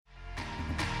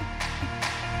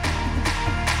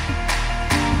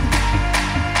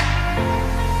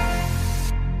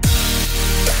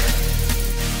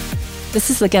This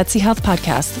is the Gutsy Health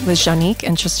Podcast with Janique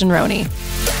and Tristan Roney.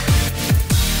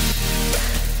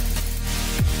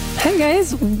 Hey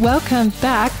guys, welcome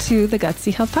back to the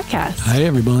Gutsy Health Podcast. Hi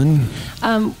everyone.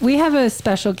 We have a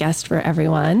special guest for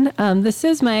everyone. This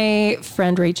is my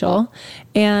friend Rachel,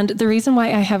 and the reason why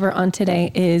I have her on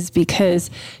today is because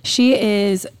she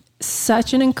is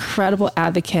such an incredible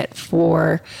advocate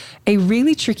for a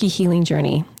really tricky healing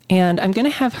journey. And I'm going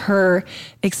to have her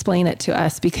explain it to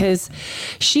us because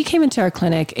she came into our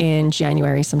clinic in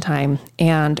January sometime,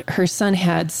 and her son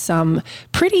had some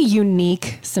pretty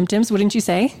unique symptoms, wouldn't you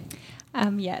say?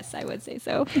 Yes, I would say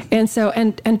so.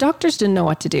 And doctors didn't know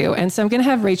what to do. And so I'm going to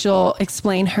have Rachel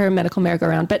explain her medical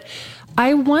merry-go-round. But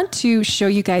I want to show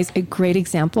you guys a great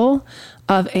example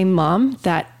of a mom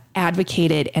that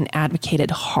advocated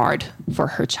hard for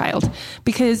her child,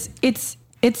 because it's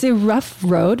a rough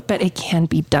road, but it can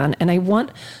be done. And I want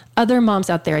other moms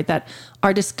out there that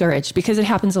are discouraged, because it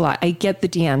happens a lot. I get the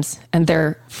DMs and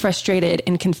they're frustrated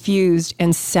and confused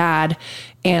and sad,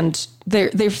 and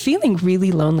they're feeling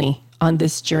really lonely on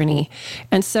this journey.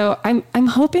 And so I'm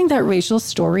hoping that Rachel's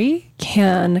story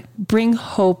can bring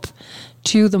hope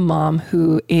to the mom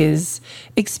who is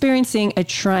experiencing a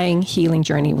trying healing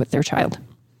journey with their child.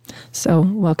 So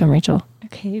welcome, Rachel.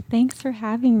 Okay, thanks for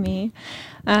having me.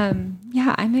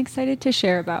 Yeah, I'm excited to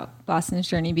share about Boston's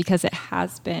journey because it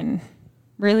has been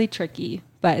really tricky,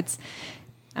 but it's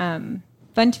fun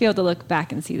to be able to look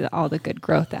back and see all the good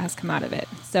growth that has come out of it.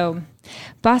 So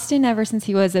Boston, ever since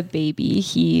he was a baby,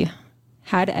 he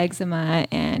had eczema,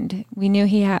 and we knew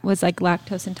he was like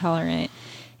lactose intolerant,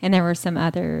 and there were some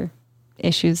other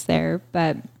issues there,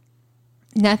 but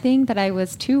nothing that I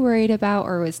was too worried about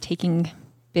or was taking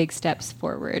big steps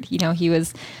forward. You know, he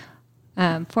was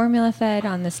formula fed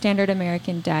on the standard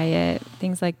American diet,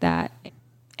 things like that.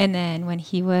 And then when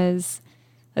he was,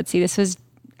 this was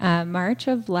March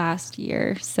of last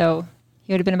year, so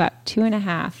he would have been about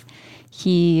 2.5.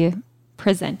 He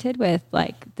presented with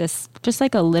like this, just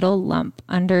like a little lump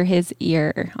under his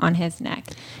ear on his neck.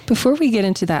 Before we get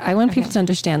into that, I want people to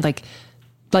understand,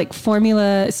 like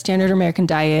formula, standard American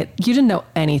diet, you didn't know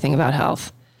anything about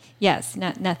health. Yes,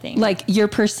 nothing. Like your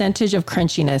percentage of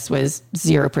crunchiness was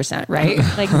 0%, right?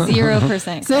 Like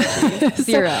 0%.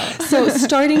 Zero. So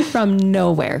starting from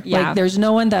nowhere, yeah. Like there's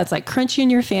no one that's like crunchy in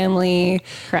your family.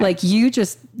 Correct. Like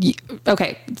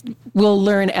okay. We'll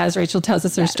learn as Rachel tells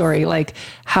us her story, like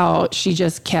how she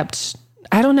just kept,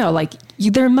 I don't know, like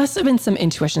there must have been some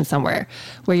intuition somewhere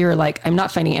where you're like, I'm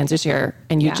not finding answers here.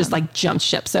 And you just like jumped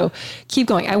ship. So keep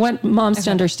going. I want moms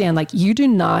to understand, like, you do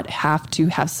not have to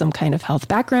have some kind of health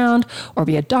background or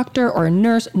be a doctor or a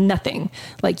nurse, nothing.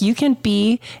 Like you can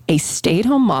be a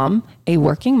stay-at-home mom, a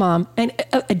working mom, and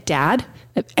a dad,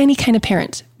 any kind of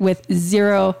parent with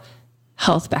zero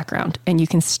health background, and you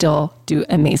can still do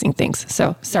amazing things.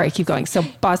 So sorry, keep going. So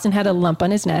Boston had a lump on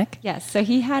his neck. Yes. So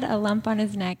he had a lump on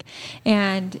his neck,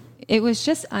 and it was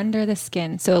just under the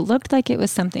skin. So it looked like it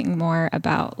was something more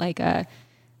about like a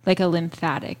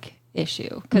lymphatic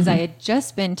issue. Cause I had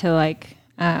just been to like,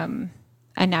 a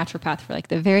naturopath for like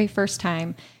the very first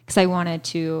time, cause I wanted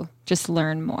to just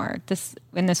learn more. This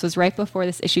was right before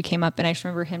this issue came up. And I just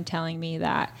remember him telling me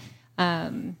that,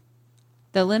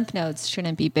 the lymph nodes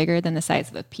shouldn't be bigger than the size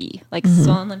of a pea. Like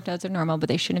swollen lymph nodes are normal, but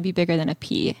they shouldn't be bigger than a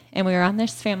pea. And we were on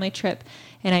this family trip,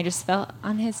 and I just felt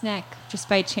on his neck just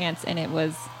by chance, and it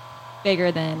was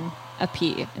bigger than a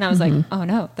pea. And I was like, oh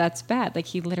no, that's bad. Like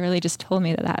he literally just told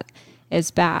me that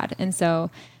is bad. And so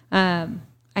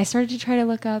I started to try to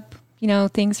look up,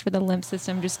 things for the lymph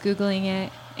system, just Googling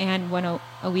it. And when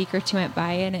a week or two went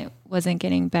by and it wasn't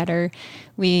getting better,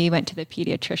 we went to the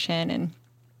pediatrician, and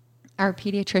our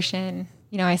pediatrician,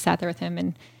 I sat there with him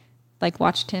and like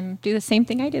watched him do the same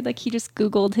thing I did. Like he just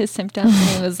Googled his symptoms, and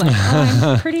he was like, oh,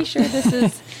 I'm pretty sure this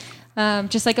is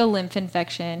just like a lymph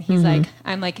infection. He's like,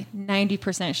 I'm like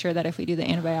 90% sure that if we do the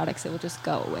antibiotics, it will just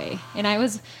go away. And I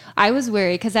was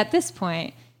worried, because at this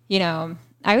point,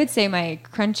 I would say my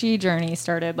crunchy journey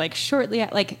started like shortly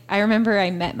like I remember I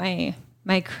met my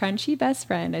crunchy best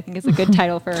friend, I think is a good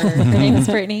title for her. Her name is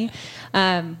Brittany.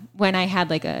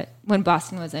 When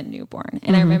Boston was a newborn.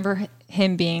 And I remember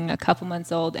him being a couple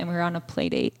months old, and we were on a play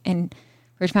date, and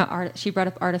she brought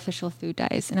up artificial food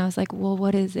dyes. And I was like, well,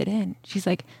 what is it in? She's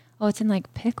like, oh, it's in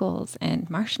like pickles and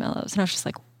marshmallows. And I was just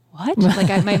like, what?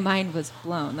 Like my mind was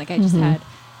blown. Like I just had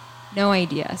no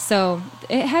idea. So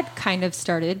it had kind of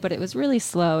started, but it was really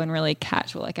slow and really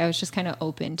casual. Like I was just kind of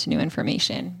open to new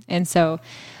information. And so,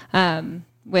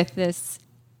 with this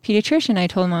pediatrician, I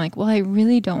told him, I'm like, well, I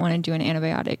really don't want to do an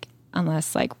antibiotic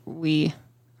unless like we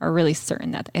are really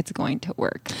certain that it's going to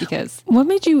work. Because what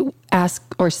made you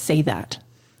ask or say that?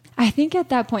 I think at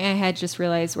that point I had just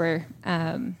realized where,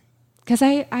 because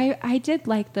I did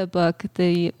like the book,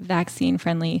 The Vaccine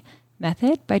Friendly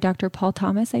Method by Dr. Paul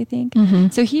Thomas, I think.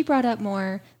 So he brought up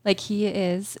more, like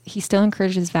he still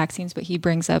encourages vaccines, but he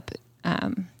brings up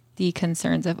the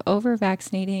concerns of over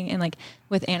vaccinating and like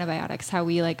with antibiotics, how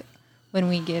we like, when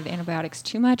we give antibiotics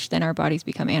too much, then our bodies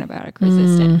become antibiotic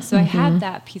resistant. So I had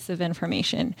that piece of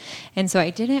information. And so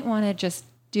I didn't want to just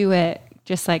do it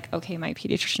just like, okay, my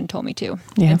pediatrician told me to.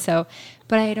 Yeah. And so,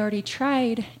 but I had already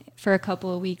tried for a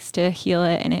couple of weeks to heal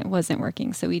it and it wasn't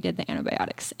working. So we did the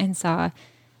antibiotics and saw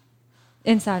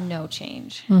no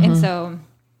change. And so,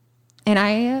 and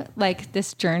I like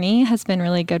this journey has been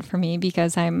really good for me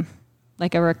because I'm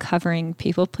like a recovering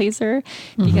people pleaser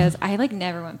because I like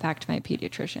never went back to my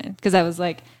pediatrician because I was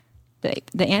like, the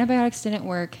antibiotics didn't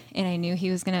work and I knew he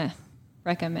was going to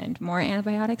recommend more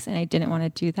antibiotics and I didn't want to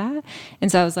do that.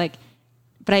 And so I was like,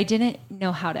 but I didn't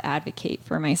know how to advocate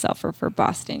for myself or for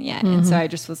Boston yet. And so I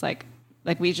just was like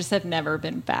we just have never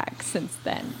been back since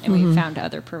then. And we found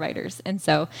other providers. And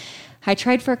so I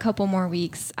tried for a couple more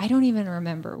weeks. I don't even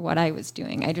remember what I was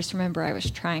doing. I just remember I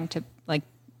was trying to like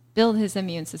build his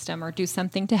immune system or do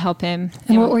something to help him.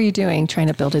 And what were you doing trying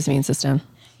to build his immune system?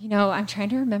 You know, I'm trying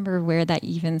to remember where that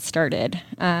even started.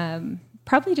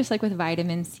 Probably just like with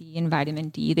vitamin C and vitamin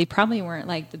D. They probably weren't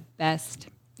like the best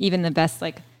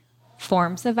like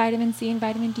forms of vitamin C and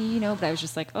vitamin D, you know, but I was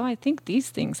just like, oh, I think these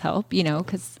things help, you know,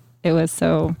 because it was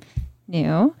so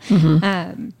new.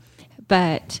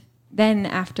 But then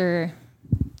after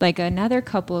like another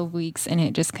couple of weeks and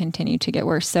it just continued to get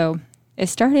worse. So it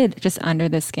started just under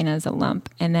the skin as a lump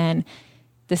and then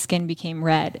the skin became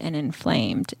red and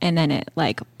inflamed and then it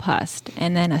like pussed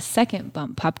and then a second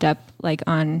bump popped up like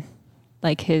on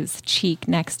like his cheek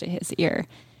next to his ear.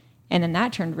 And then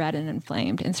that turned red and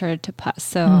inflamed and started to pus.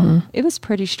 So it was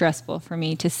pretty stressful for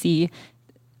me to see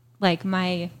like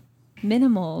my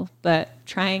minimal but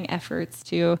trying efforts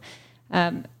to, you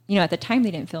know, at the time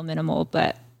they didn't feel minimal,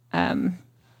 but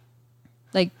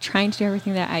like trying to do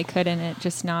everything that I could and it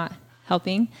just not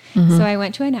helping. So I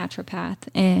went to a naturopath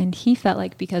and he felt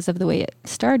like because of the way it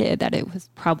started that it was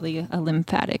probably a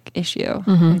lymphatic issue.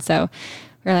 And so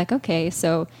we're like, okay,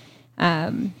 so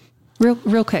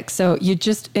real quick. So you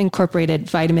just incorporated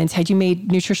vitamins. Had you made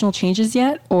nutritional changes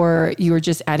yet or you were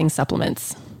just adding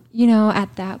supplements? You know,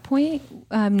 at that point,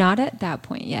 not at that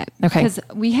point yet. Okay. Because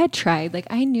we had tried, like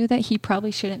I knew that he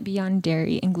probably shouldn't be on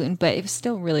dairy and gluten, but it was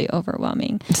still really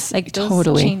overwhelming. Like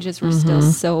those changes were still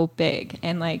so big.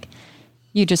 And like,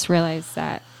 you just realize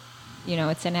that, you know,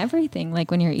 it's in everything.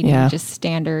 Like when you're eating just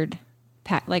standard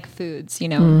like foods, you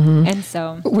know? And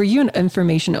so were you an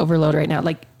information overload right now?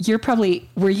 Like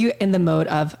were you in the mode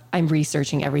of I'm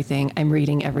researching everything, I'm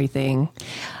reading everything?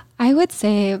 I would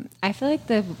say, I feel like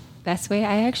the best way,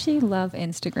 I actually love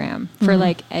Instagram for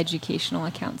like educational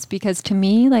accounts because to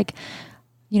me, like,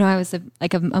 you know, I was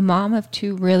a mom of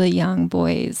two really young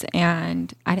boys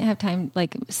and I didn't have time,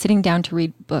 like sitting down to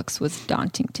read books was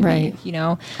daunting to me, you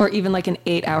know, or even like an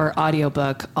 8-hour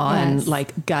audiobook on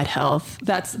like gut health.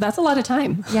 That's a lot of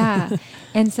time. Yeah.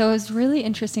 And so it was really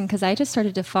interesting because I just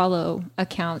started to follow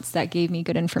accounts that gave me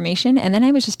good information. And then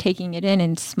I was just taking it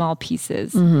in small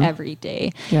pieces every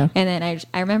day. Yeah. And then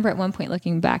I remember at one point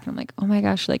looking back and I'm like, oh my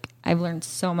gosh, like I've learned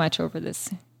so much over this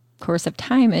course of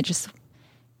time. It just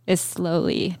is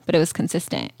slowly, but it was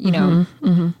consistent, you know?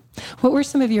 What were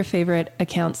some of your favorite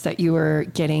accounts that you were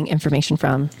getting information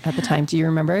from at the time? Do you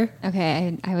remember?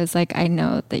 Okay. I was like, I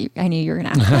know that I knew you were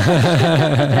going to ask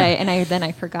that. Then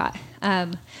I forgot.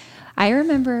 I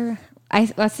remember,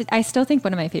 I still think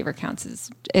one of my favorite accounts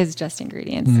is Just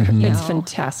Ingredients. It's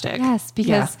fantastic. Yes.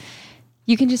 Because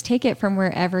you can just take it from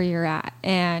wherever you're at.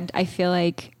 And I feel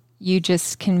like you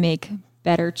just can make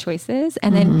better choices.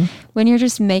 And then when you're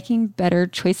just making better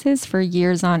choices for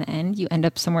years on end, you end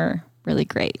up somewhere really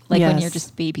great. Like when you're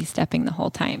just baby stepping the whole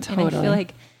time. Totally. And I feel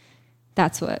like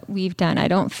that's what we've done. I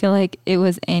don't feel like it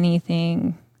was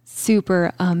anything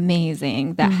super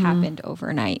amazing that happened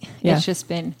overnight. Yeah. It's just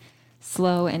been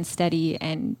slow and steady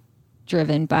and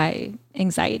driven by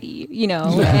anxiety, you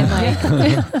know, and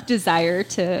like desire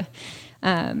to,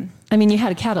 I mean, you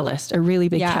had a catalyst, a really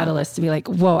big catalyst to be like,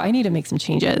 whoa, I need to make some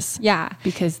changes. Yeah.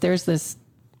 Because there's this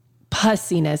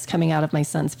pussiness coming out of my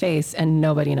son's face and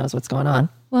nobody knows what's going on.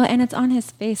 Well, and it's on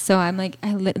his face. So I'm like,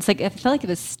 it's like, I felt like it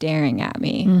was staring at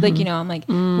me. Like, you know, I'm like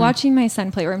watching my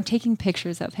son play or I'm taking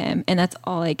pictures of him and that's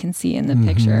all I can see in the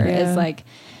picture is like,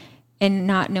 and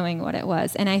not knowing what it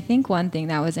was. And I think one thing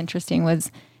that was interesting was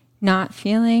not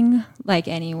feeling like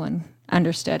anyone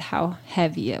understood how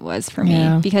heavy it was for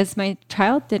me because my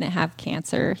child didn't have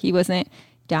cancer. He wasn't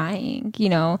dying, you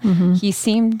know, he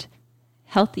seemed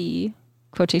healthy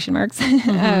quotation marks,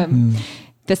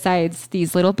 besides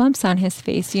these little bumps on his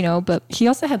face, you know, but he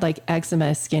also had like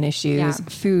eczema, skin issues,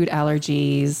 food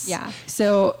allergies. Yeah.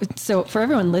 So for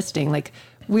everyone listening, like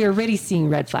we're already seeing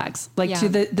red flags, like to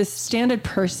the standard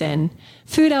person,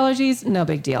 food allergies, no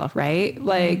big deal, right?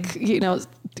 Like, you know,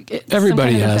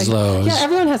 everybody has those. Yeah,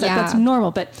 everyone has that. That's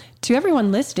normal. But to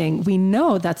everyone listening, we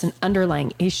know that's an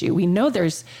underlying issue. We know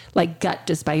there's like gut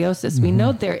dysbiosis. We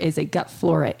know there is a gut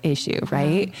flora issue,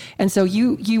 right? And so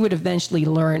you would eventually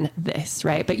learn this,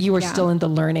 right? But you were still in the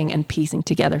learning and piecing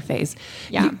together phase.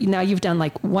 Yeah. Now you've done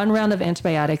like one round of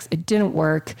antibiotics. It didn't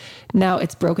work. Now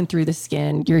it's broken through the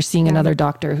skin. You're seeing another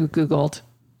doctor who Googled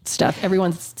stuff.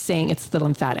 Everyone's saying it's the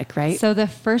lymphatic, right? So the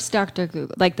first doctor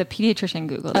Googled, like the pediatrician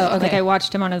Googled it. okay. Like I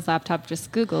watched him on his laptop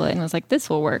just Google it and was like, this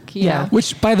will work. You know?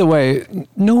 Which, by the way,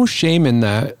 no shame in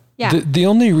that. Yeah. The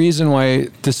only reason why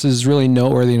this is really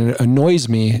noteworthy and it annoys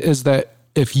me is that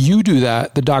if you do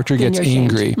that, the doctor gets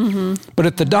angry. But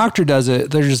if the doctor does it,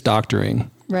 they're just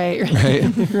doctoring. Right. Right.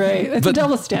 Right. It's a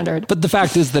double standard. But the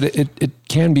fact is that it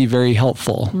can be very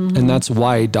helpful. And that's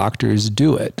why doctors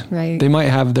do it. Right. They might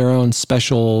have their own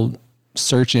special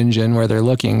search engine where they're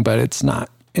looking, but it's not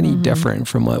any different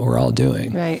from what we're all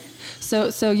doing. Right. So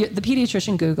the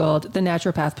pediatrician Googled, the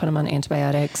naturopath put him on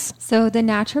antibiotics. So the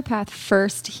naturopath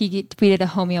first, we did a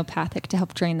homeopathic to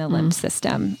help drain the lymph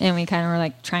system. And we kind of were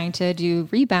like trying to do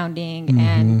rebounding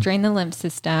and drain the lymph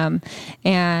system.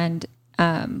 And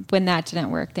when that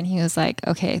didn't work, then he was like,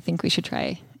 okay, I think we should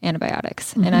try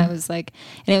antibiotics. And I was like,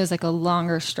 and it was like a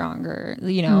longer, stronger,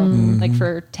 you know, like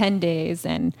for 10 days.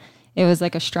 And it was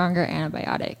like a stronger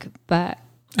antibiotic. But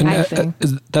And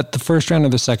is that the first round or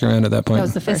the second round at that point? That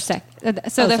was the first.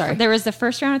 There was the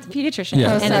first round with the pediatrician.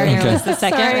 Yeah. And then there was the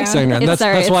second round. Second round.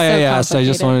 That's why I asked. I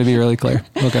just wanted to be really clear.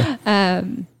 Okay.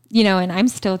 You know, and I'm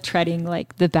still treading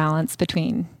like the balance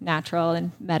between natural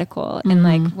and medical. And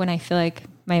like when I feel like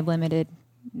my limited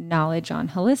knowledge on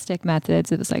holistic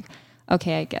methods, it was like,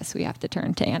 okay, I guess we have to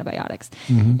turn to antibiotics.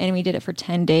 And we did it for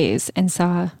 10 days and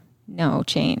saw no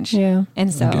change. Yeah.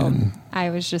 And so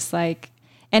I was just like,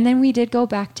 and then we went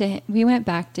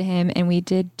back to him and we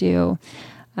did do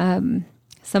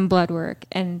some blood work.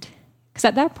 And because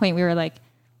at that point we were like,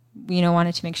 you know,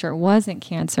 wanted to make sure it wasn't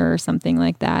cancer or something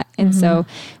like that. And so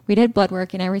we did blood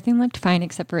work and everything looked fine,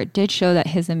 except for it did show that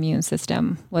his immune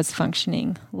system was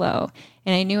functioning low.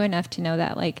 And I knew enough to know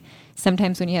that like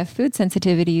sometimes when you have food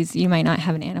sensitivities, you might not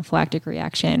have an anaphylactic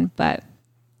reaction, but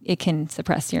it can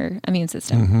suppress your immune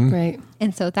system. Right.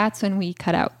 And so that's when we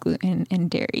cut out gluten and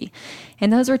dairy.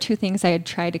 And those were two things I had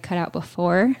tried to cut out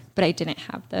before, but I didn't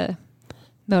have the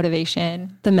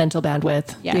motivation. The mental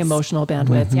bandwidth, Yes. the emotional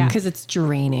bandwidth, Yeah. because it's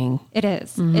draining. It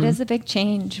is. It is a big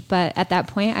change. But at that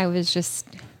point, I was just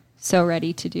so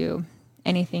ready to do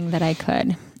anything that I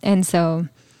could. And so,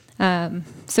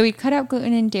 so we cut out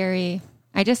gluten and dairy.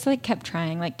 I just like kept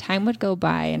trying. Like time would go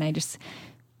by and I just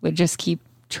would just keep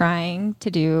trying to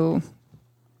do,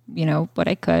 you know, what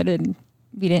I could. And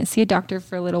we didn't see a doctor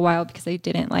for a little while because I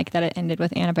didn't like that it ended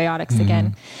with antibiotics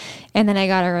again. And then I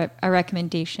got a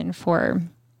recommendation for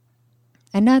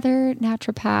another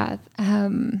naturopath.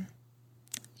 And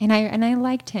I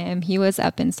liked him. He was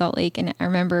up in Salt Lake and I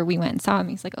remember we went and saw him.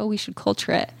 He's like, oh, we should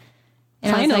culture it.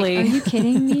 And Finally. I was like, are you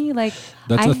kidding me? Like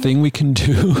That's a thing we can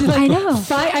do. I know.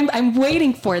 I'm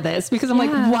waiting for this because I'm Yeah.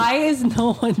 like, why is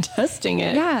no one testing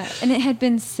it? Yeah. And it had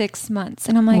been 6 months.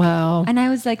 And I'm like, Wow. And I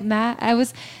was like mad. I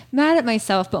was mad at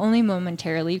myself, but only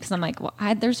momentarily because I'm like, well,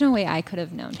 there's no way I could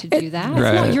have known to do that. It's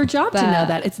Right. not your job to know But-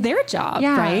 that. It's their job,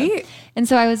 Yeah. right? And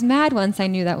so I was mad once I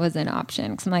knew that was an option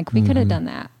because I'm like, we could have done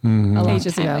that a long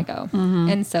Ages time ago. ago.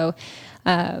 And so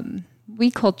we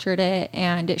cultured it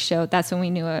and it showed, that's when we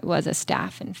knew it was a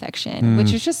staph infection,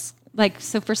 which is just like,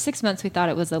 so for 6 months we thought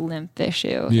it was a lymph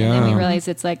issue. And then we Yeah. realized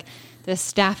it's like the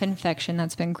staph infection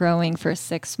that's been growing for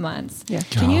 6 months. Yeah.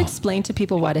 Can you explain to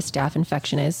people what a staph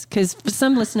infection is? Because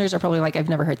some listeners are probably like, I've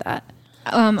never heard that.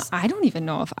 I don't even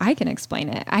know if I can explain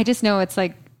it. I just know it's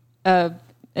like a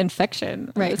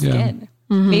infection Right. of the skin.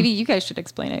 Maybe you guys should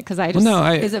explain it because I just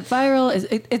Is it viral?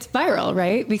 It's viral,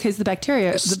 right? Because the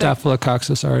bacteria.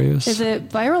 Staphylococcus aureus. Is it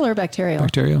viral or bacterial?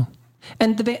 Bacterial.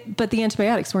 And but the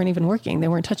antibiotics weren't even working. They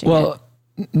weren't touching it. Well,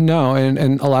 no,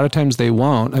 and a lot of times they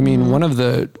won't. I mean, one of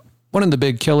the one of the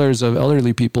big killers of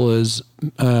elderly people is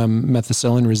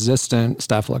methicillin resistant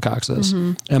staphylococcus,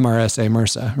 MRSA,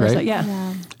 MRSA, right?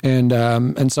 Yeah.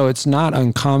 And so it's not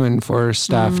uncommon for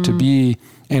staph to be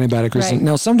antibiotic resistant. Right.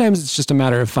 Now, sometimes it's just a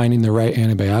matter of finding the right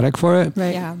antibiotic for it.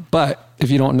 Right. Yeah. But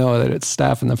if you don't know that it's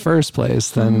staph in the first place,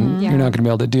 then you're not going to be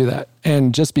able to do that.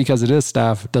 And just because it is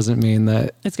staph doesn't mean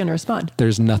that It's going to respond.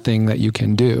 there's nothing that you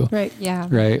can do. Right. Yeah.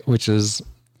 Right. Which is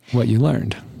what you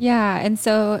learned. Yeah. And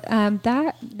so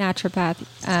that naturopath,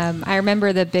 I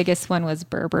remember the biggest one was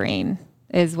berberine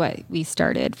is what we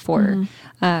started for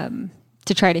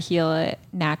to try to heal it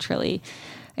naturally.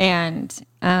 And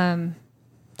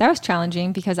that was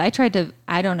challenging because I tried to,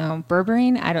 I don't know,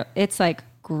 berberine, it's like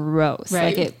gross.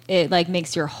 Right. Like it like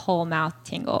makes your whole mouth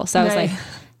tingle. So I was Right.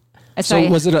 like, So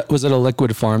was it a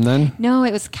liquid form then? no,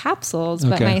 it was capsules,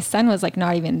 but Okay. my son was like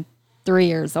not even 3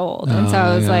 years old. And so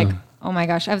I was like, oh my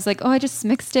gosh. I was like, oh, I just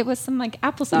mixed it with some like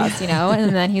applesauce,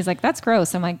 And then he's like, that's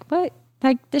gross. I'm like, what?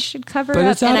 Like this should cover But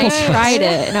up. it's And I applesauce. tried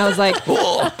it and I was like,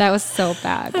 that was so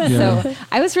bad. Yeah. So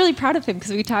I was really proud of him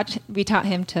because we taught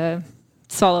him to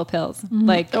swallow pills.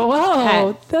 Like Oh,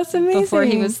 wow. That's amazing. before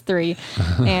he was 3.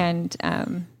 And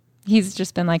he's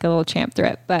just been like a little champ through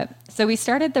it. But so we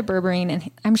started the berberine, and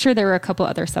I'm sure there were a couple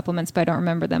other supplements, but I don't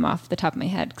remember them off the top of my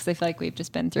head because I feel like we've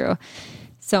just been through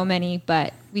so many.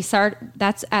 But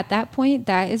that's at that point,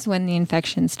 that is when the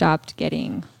infection stopped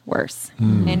getting worse.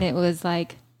 And it was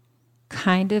like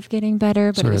kind of getting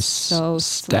better, but Sort it of was so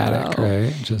static, slow.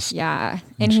 right? Just Yeah.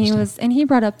 And he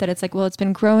brought up that it's like, well, it's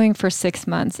been growing for 6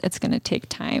 months. It's going to take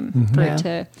time for it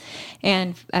to,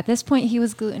 and at this point he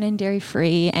was gluten and dairy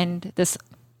free. And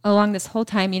along this whole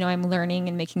time, I'm learning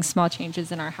and making small changes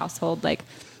in our household, like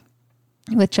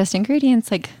with just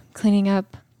ingredients, like cleaning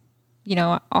up,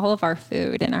 all of our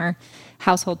food and our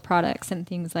household products and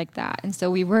things like that. And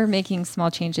so we were making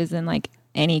small changes in like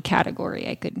any category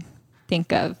I could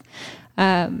think of.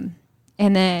 But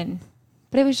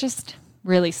it was just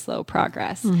really slow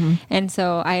progress. And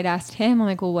so I had asked him, I'm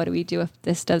like, well, what do we do if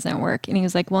this doesn't work? And he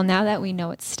was like, well, now that we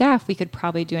know it's staph, we could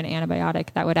probably do an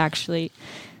antibiotic that would actually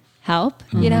help,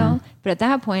 But at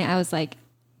that point I was like,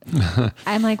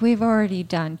 I'm like, we've already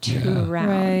done 2 rounds.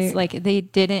 Right. Like they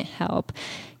didn't help.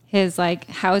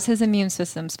 How is his immune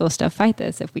system supposed to fight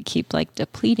this if we keep like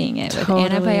depleting it with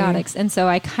antibiotics? And so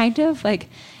I kind of like,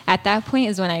 at that point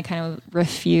is when I kind of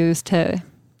refused to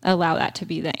allow that to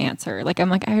be the answer. Like, I'm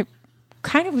like, I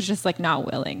kind of was just like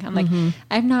not willing. I'm like,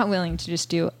 I'm not willing to just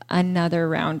do another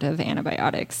round of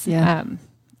antibiotics. Yeah.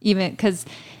 Even because,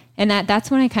 and that's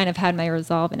when I kind of had my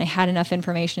resolve and I had enough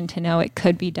information to know it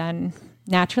could be done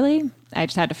naturally. I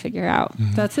just had to figure out.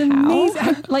 That's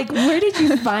amazing. Like, where did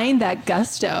you find that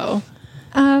gusto?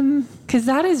 Because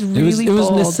that is really it was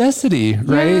bold. necessity,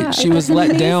 right? Yeah, She was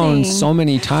let down amazing. so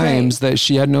many times that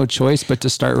she had no choice but to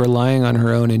start relying on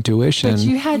her own intuition. But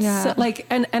you had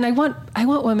and I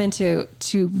want women to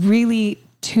really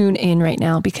tune in right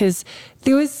now, because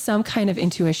there was some kind of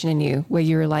intuition in you where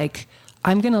you're like,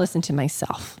 I'm going to listen to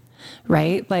myself.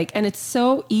 Right? Like, and it's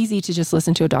so easy to just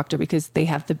listen to a doctor because they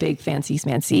have the big fancy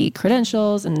smancy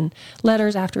credentials and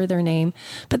letters after their name.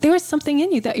 But there was something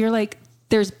in you that you're like,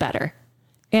 there's better.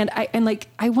 And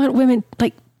I want women,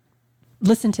 like,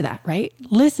 listen to that, right?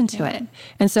 Listen to it.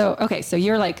 And so, okay, so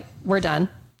you're like, we're done.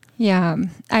 Yeah.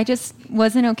 I just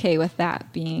wasn't okay with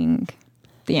that being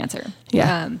the answer.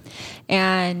 Yeah.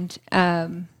 And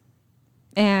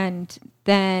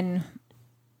then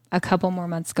a couple more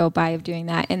months go by of doing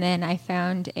that. And then I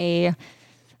found another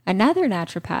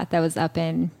naturopath that was up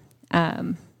in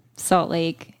Salt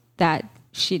Lake that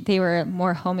they were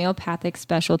more homeopathic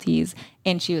specialties.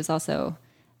 And she was also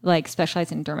like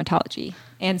specialized in dermatology.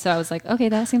 And so I was like, okay,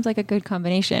 that seems like a good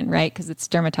combination, right? Because it's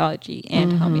dermatology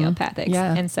and homeopathics.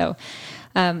 Yeah. And so,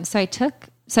 so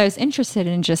I was interested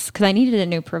in just because I needed a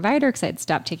new provider because I had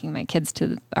stopped taking my kids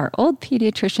to our old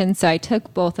pediatrician. So I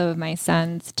took both of my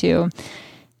sons to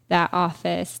that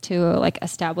office to like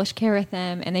establish care with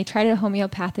them. And they tried a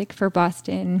homeopathic for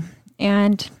Boston.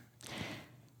 And,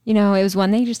 it was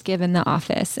one they just give in the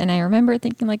office. And I remember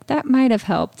thinking like that might have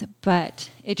helped, but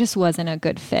it just wasn't a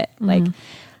good fit. Like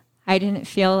I didn't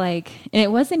feel like, and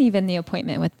it wasn't even the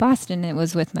appointment with Boston. It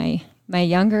was with my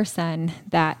younger son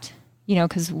that,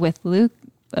 cause with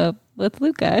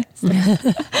Luca,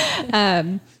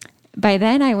 by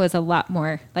then I was a lot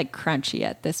more like crunchy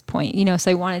at this point,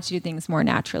 so I wanted to do things more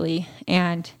naturally.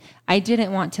 And I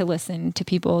didn't want to listen to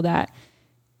people that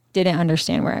didn't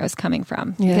understand where I was coming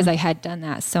from because I had done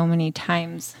that so many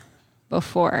times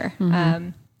before.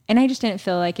 And I just didn't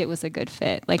feel like it was a good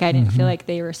fit. Like I didn't feel like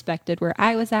they respected where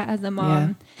I was at as a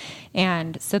mom.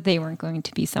 And so they weren't going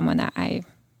to be someone that I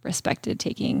respected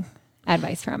taking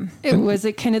advice from. Was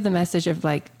it kind of the message of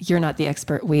like, you're not the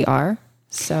expert, we are?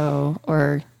 So,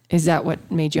 or is that what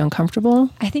made you uncomfortable?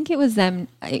 I think it was them,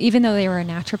 even though they were a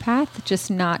naturopath, just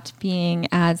not being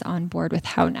as on board with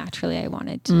how naturally I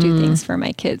wanted to do things for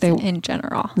my kids in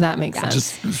general. That makes sense.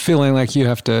 Just feeling like you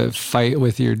have to fight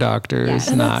with your doctor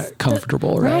is not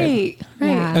comfortable, right? Right.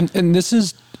 Yeah. And this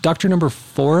is doctor number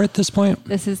 4 at this point?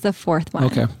 This is the 4th one.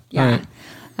 Okay. Yeah.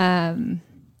 All right.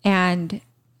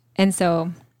 And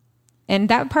so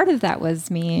that part of that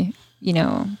was me, you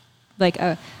know, like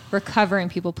a recovering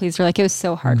people pleaser. Like it was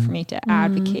so hard for me to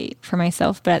advocate for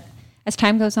myself. But as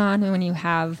time goes on, and when you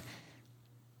have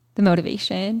the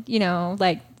motivation, you know,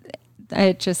 like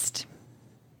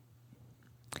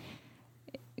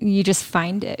you just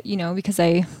find it, you know, because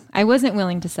I wasn't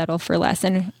willing to settle for less.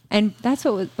 And that's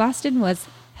what Boston was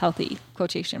healthy,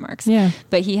 quotation marks. Yeah.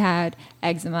 But he had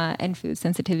eczema and food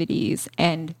sensitivities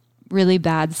and really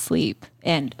bad sleep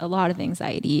and a lot of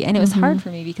anxiety. And it was hard for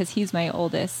me because he's my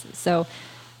oldest. So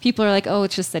people are like, oh,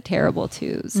 it's just the terrible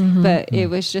twos. But it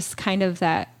was just kind of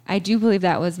that. I do believe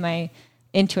that was my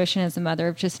intuition as a mother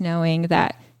of just knowing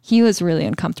that he was really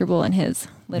uncomfortable in his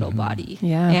little body.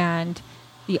 Yeah. And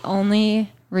the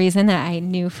only reason that I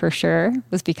knew for sure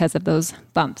was because of those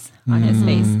bumps on his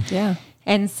face. Yeah.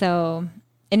 And so,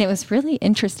 and it was really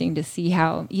interesting to see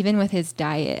how even with his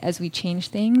diet, as we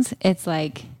changed things, it's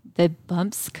like the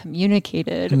bumps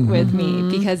communicated with me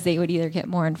because they would either get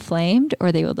more inflamed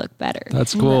or they would look better.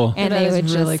 That's cool. And That they is would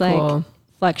really just cool. like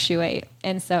fluctuate.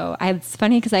 And so it's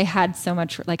funny because I had so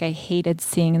much, like I hated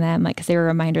seeing them, like, cause they were a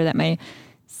reminder that my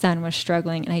son was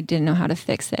struggling and I didn't know how to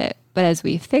fix it. But as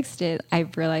we fixed it, I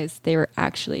realized they were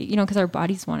actually, you know, because our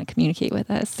bodies want to communicate with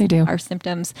us. They do. Our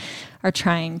symptoms are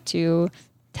trying to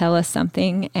tell us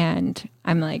something. And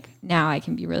I'm like, now I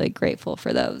can be really grateful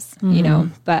for those, you know,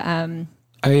 but,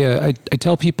 I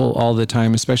tell people all the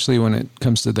time, especially when it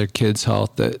comes to their kids'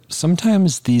 health, that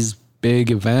sometimes these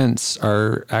big events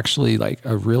are actually like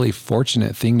a really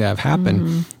fortunate thing to have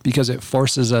happen because it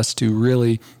forces us to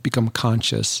really become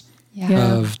conscious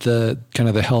of the kind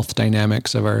of the health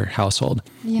dynamics of our household,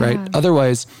 right?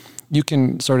 Otherwise, you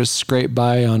can sort of scrape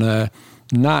by on a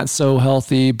not so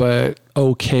healthy but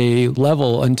okay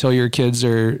level until your kids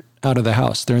are out of the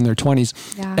house. They're in their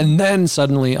 20s. Yeah. And then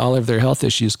suddenly all of their health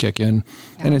issues kick in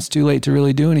and it's too late to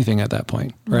really do anything at that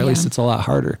point, or at least it's a lot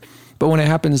harder. But when it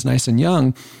happens nice and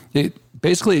young, it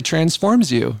basically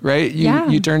transforms you, right?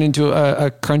 You turn into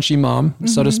a crunchy mom,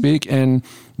 so to speak. And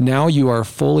now you are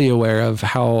fully aware of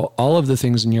how all of the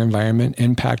things in your environment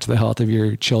impact the health of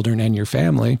your children and your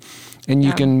family. And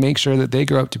you can make sure that they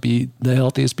grow up to be the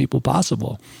healthiest people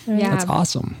possible. Yeah. That's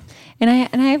awesome.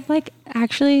 And I've like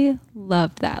actually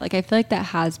loved that. Like, I feel like that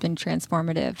has been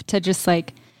transformative to just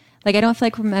like I don't feel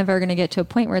like I'm ever going to get to a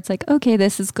point where it's like, okay,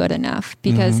 this is good enough,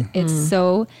 because it's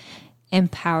so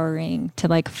empowering to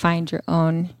like find your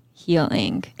own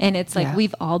healing. And it's like,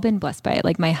 we've all been blessed by it.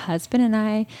 Like my husband and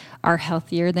I are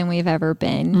healthier than we've ever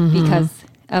been because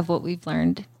of what we've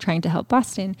learned trying to help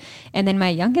Boston. And then my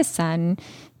youngest son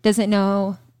doesn't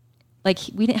know, like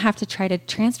we didn't have to try to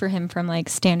transfer him from like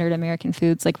standard American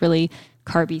foods, like really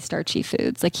carby, starchy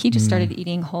foods. Like he just started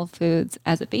eating whole foods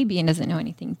as a baby and doesn't know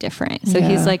anything different. So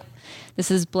he's like, this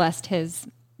has blessed his,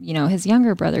 you know, his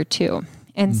younger brother too.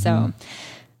 And so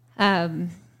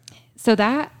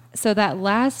that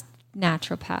last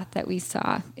naturopath that we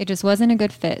saw, it just wasn't a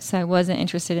good fit. So I wasn't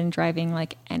interested in driving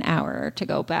like an hour to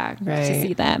go back to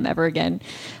see them ever again.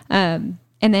 And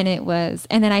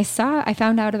then I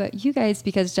found out about you guys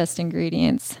because Just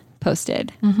Ingredients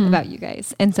posted about you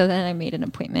guys. And so then I made an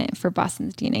appointment for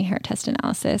Boston's DNA hair test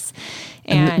analysis.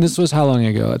 And this was how long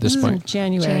ago at this point?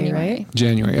 January, right?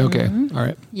 January. Okay. All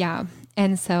right. Yeah.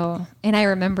 And so, and I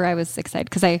remember I was excited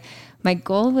because my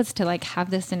goal was to like have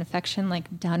this infection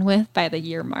like done with by the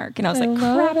year mark. And I was like,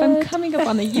 crap, I'm coming up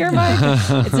on the year mark.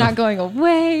 It's not going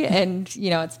away. And you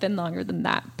know, it's been longer than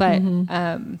that, but,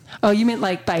 Oh, you meant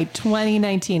like by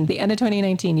 2019, the end of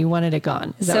 2019, you wanted it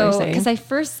gone. Is that what you're saying?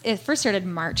 Because it first started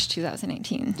March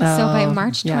 2019. So by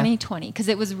March 2020, because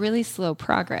it was really slow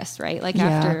progress, right? Like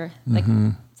after like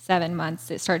 7 months,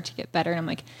 it started to get better. And I'm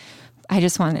like, I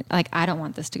just want it, like, I don't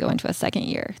want this to go into a second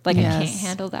year. Like I can't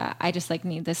handle that. I just like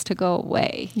need this to go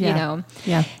away, you know?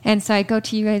 Yeah. And so I go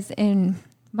to you guys in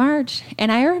March,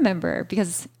 and I remember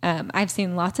because I've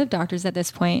seen lots of doctors at this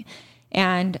point,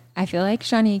 and I feel like,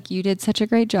 Shanique, you did such a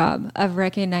great job of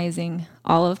recognizing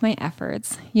all of my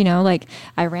efforts. You know, like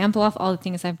I ramble off all the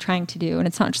things I'm trying to do, and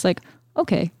it's not just like,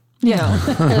 okay, you know,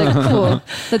 you're like, cool,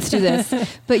 let's do this.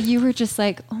 But you were just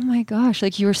like, oh my gosh,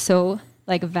 like you were so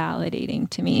like validating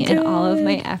to me in all of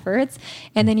my efforts.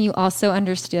 And then you also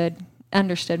understood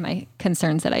understood my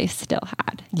concerns that I still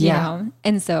had, you Yeah. know?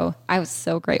 And so I was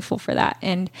so grateful for that.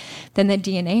 And then the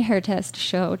DNA hair test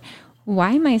showed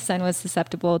why my son was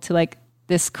susceptible to like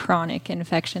this chronic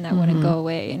infection that wouldn't go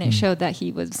away. And it showed that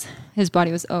his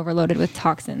body was overloaded with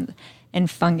toxins and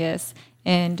fungus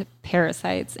and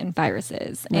parasites and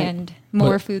viruses and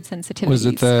more food sensitivities. Was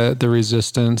it the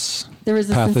resistance? The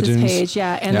resistances pathogens? page,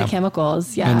 and the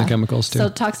chemicals, And the chemicals, too. So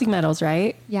toxic metals,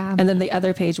 right? Yeah. And then the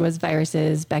other page was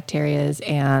viruses, bacterias,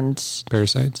 and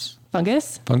Parasites,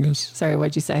 fungus. fungus, Sorry,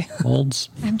 what'd you say? molds.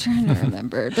 I'm trying to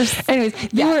remember. Anyways,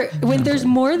 when there's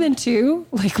more than two,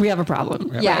 like we have a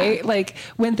problem, Yeah. right? Like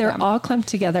when they're all clumped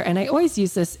together, and I always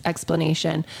use this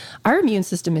explanation, our immune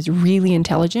system is really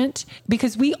intelligent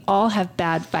because we all have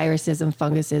bad viruses and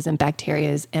funguses and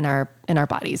bacterias in our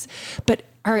bodies. But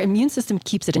our immune system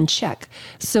keeps it in check.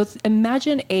 So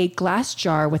imagine a glass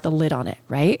jar with a lid on it,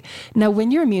 right? Now,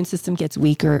 when your immune system gets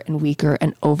weaker and weaker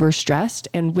and overstressed,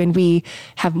 and when we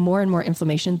have more and more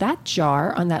inflammation, that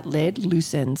jar on that lid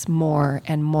loosens more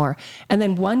and more. And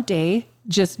then one day,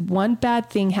 just one bad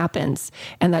thing happens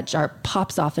and that jar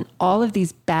pops off and all of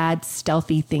these bad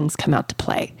stealthy things come out to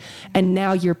play. And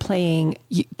now you're playing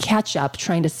catch up,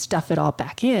 trying to stuff it all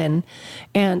back in.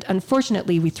 And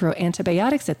unfortunately, we throw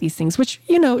antibiotics at these things, which,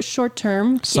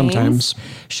 short-term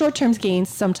gains,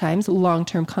 sometimes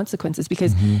long-term consequences,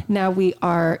 because now we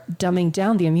are dumbing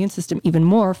down the immune system even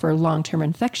more for long-term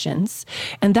infections.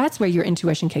 And that's where your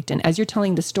intuition kicked in. As you're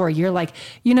telling the story, you're like,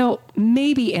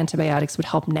 maybe antibiotics would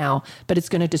help now, but it's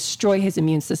going to destroy his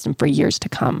immune system for years to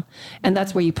come. And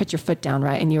that's where you put your foot down,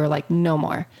 right? And you were like, no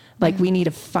more. Like, we need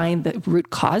to find the root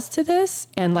cause to this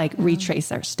and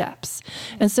retrace our steps.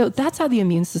 And so that's how the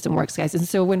immune system works, guys. And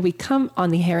so when we come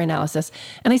on the hair analysis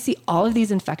and I see all of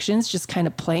these infections just kind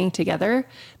of playing together,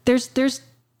 there's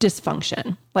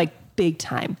dysfunction, big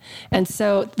time. And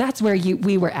so that's where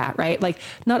we were at, right?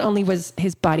 Not only was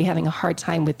his body having a hard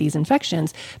time with these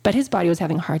infections, but his body was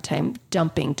having a hard time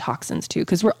dumping toxins too,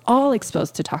 because we're all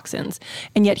exposed to toxins.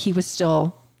 And yet he was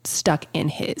still stuck in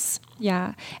his.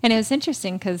 Yeah. And it was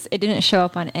interesting because it didn't show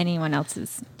up on anyone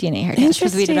else's DNA hair test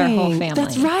because we did our whole family.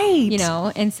 That's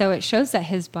right. And so it shows that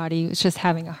his body was just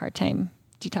having a hard time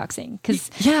detoxing.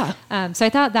 So I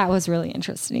thought that was really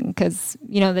interesting because,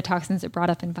 the toxins, it brought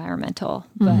up environmental,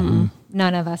 but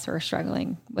none of us were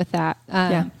struggling with that.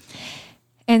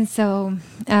 And so,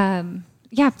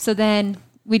 so then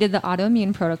we did the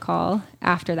autoimmune protocol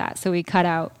after that. So we had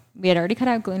already cut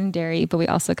out gluten and dairy, but we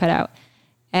also cut out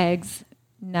eggs,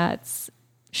 nuts,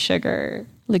 sugar,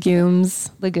 legumes,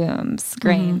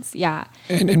 grains. Yeah.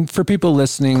 And for people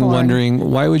listening, Corn.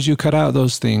 wondering, why would you cut out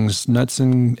those things? Nuts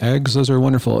and eggs, those are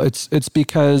wonderful. It's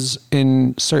because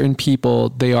in certain people,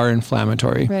 they are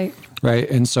inflammatory. Right.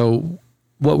 And so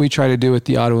what we try to do with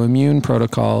the autoimmune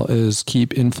protocol is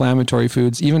keep inflammatory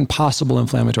foods, even possible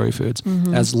inflammatory foods,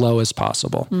 as low as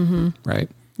possible. Right.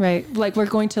 Right. We're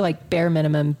going to bare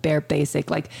minimum, bare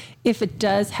basic. If it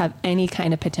does have any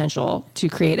kind of potential to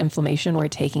create inflammation, we're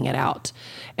taking it out.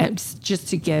 And just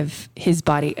to give his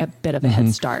body a bit of a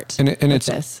head start. And it's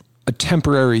this. A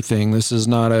temporary thing. This is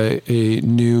not a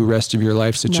new rest of your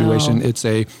life situation. No. It's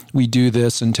we do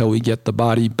this until we get the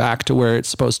body back to where it's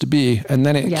supposed to be. And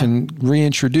then it can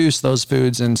reintroduce those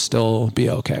foods and still be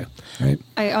okay. Right.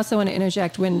 I also want to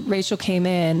interject. When Rachel came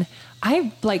in,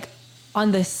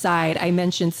 on this side, I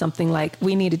mentioned something like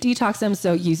we need to detox him.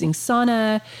 So using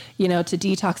sauna, to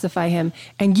detoxify him.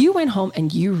 And you went home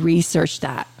and you researched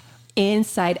that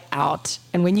inside out.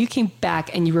 And when you came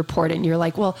back and you reported and you're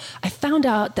like, well, I found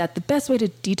out that the best way to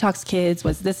detox kids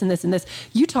was this and this and this.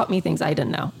 You taught me things I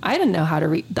didn't know. I didn't know how to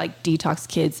detox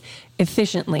kids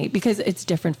efficiently because it's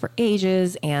different for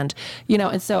ages. And,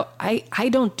 and so I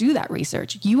don't do that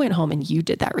research. You went home and you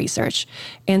did that research.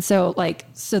 And so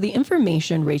so the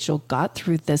information Rachel got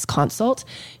through this consult,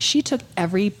 she took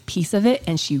every piece of it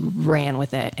and she ran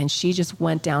with it. And she just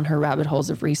went down her rabbit holes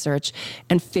of research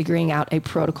and figuring out a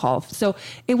protocol. So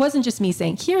it wasn't just me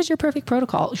saying, here's your perfect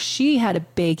protocol. She had a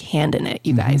big hand in it,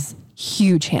 you guys,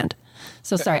 huge hand.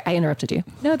 So sorry, I interrupted you.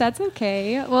 No, that's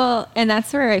okay. Well, and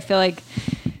that's where I feel like,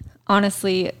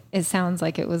 honestly, it sounds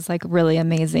like it was really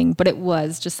amazing, but it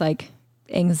was just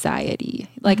anxiety.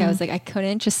 I was I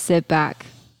couldn't just sit back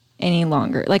any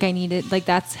longer. I needed,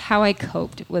 that's how I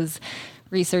coped, was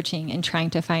researching and trying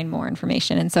to find more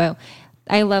information. And so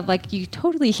I love, you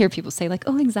totally hear people say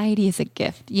oh, anxiety is a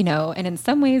gift, and in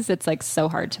some ways it's so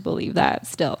hard to believe that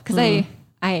still. Cause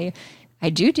I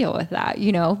do deal with that,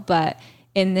 but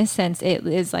in this sense, it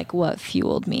is what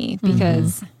fueled me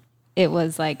because it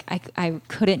was like I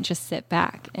couldn't just sit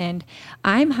back. And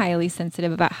I'm highly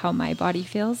sensitive about how my body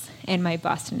feels, and my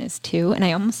Boston is too. And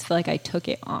I almost feel like I took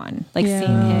it on, like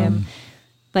seeing him,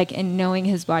 like, and knowing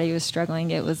his body was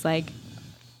struggling. It was like,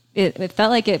 it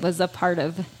felt like it was a part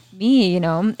of me, you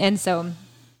know? And so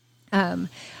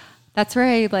that's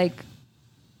where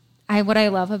what I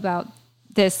love about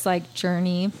this like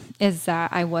journey is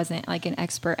that I wasn't like an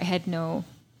expert. I had no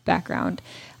background.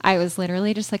 I was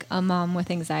literally just like a mom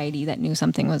with anxiety that knew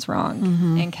something was wrong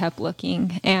and kept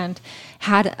looking, and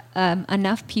had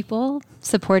enough people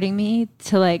supporting me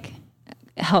to like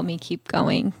help me keep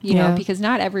going, you know, because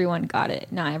not everyone got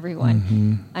it. Not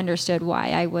everyone understood why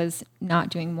I was not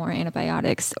doing more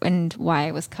antibiotics and why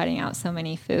I was cutting out so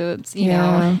many foods, you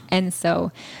know? And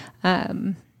so,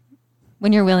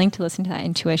 when you're willing to listen to that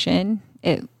intuition,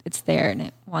 it's there and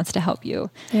it wants to help you.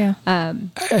 Yeah.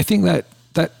 I think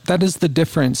that is the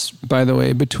difference, by the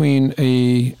way, between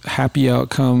a happy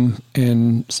outcome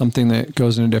and something that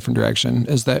goes in a different direction,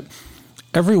 is that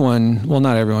everyone, well,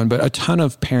 not everyone, but a ton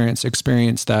of parents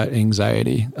experience that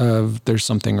anxiety of there's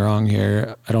something wrong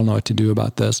here. I don't know what to do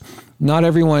about this. Not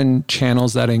everyone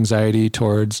channels that anxiety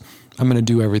towards, I'm going to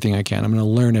do everything I can. I'm going to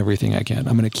learn everything I can.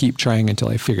 I'm going to keep trying until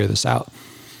I figure this out.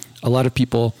 A lot of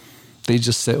people, they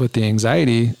just sit with the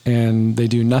anxiety and they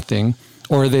do nothing,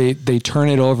 or they turn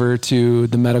it over to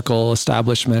the medical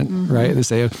establishment, right? They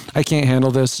say, I can't handle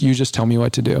this. You just tell me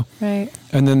what to do. Right.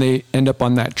 And then they end up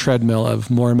on that treadmill of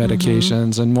more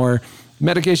medications and more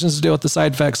medications to deal with the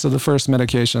side effects of the first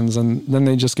medications. And then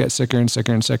they just get sicker and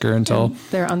sicker and sicker until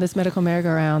they're on this medical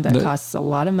merry-go-round that costs a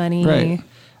lot of money. Right.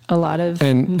 A lot of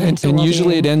and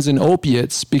usually it ends in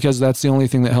opiates, because that's the only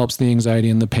thing that helps the anxiety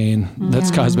and the pain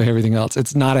that's caused by everything else.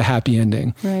 It's not a happy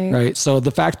ending, right? So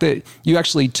the fact that you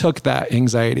actually took that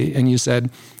anxiety and you said,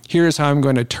 here's how I'm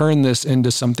going to turn this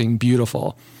into something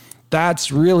beautiful.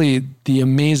 That's really the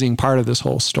amazing part of this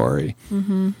whole story.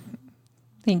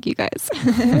 Thank you guys.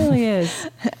 It really is.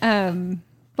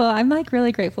 Well, I'm like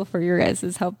really grateful for your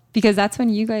guys' help, because that's when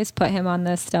you guys put him on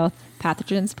the stealth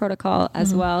pathogens protocol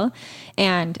as well.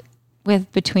 And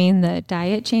between the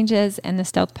diet changes and the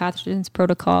stealth pathogens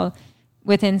protocol,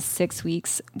 within 6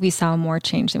 weeks, we saw more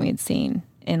change than we had seen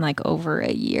in like over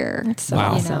a year. That's so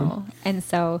awesome.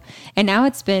 Know? And now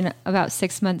it's been about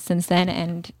 6 months since then,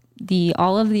 and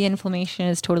all of the inflammation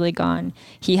is totally gone.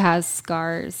 He has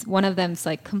scars. One of them's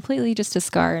like completely just a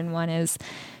scar, and one is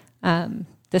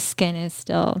the skin is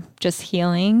still just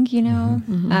healing, you know?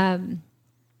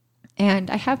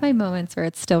 And I have my moments where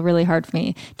it's still really hard for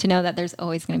me to know that there's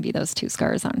always going to be those 2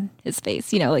 scars on his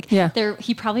face, you know, like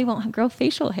he probably won't grow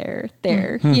facial hair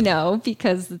there, you know,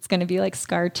 because it's going to be like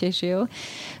scar tissue.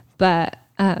 But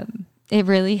it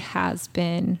really has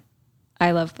been,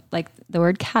 I love like the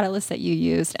word catalyst that you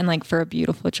used, and like for a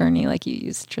beautiful journey, like you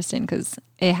used, Tristan, because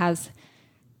it has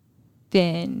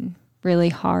been really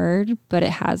hard, but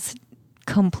it has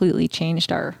completely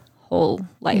changed our whole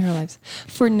life. Our lives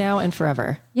for now and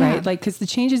forever, right? Like, because the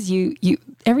changes you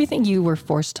everything you were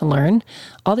forced to learn,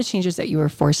 all the changes that you were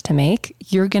forced to make,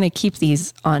 you're going to keep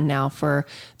these on now for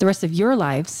the rest of your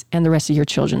lives and the rest of your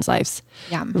children's lives.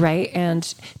 Yeah. Right.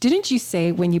 And didn't you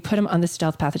say when you put him on the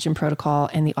stealth pathogen protocol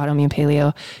and the autoimmune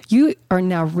paleo, you are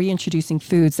now reintroducing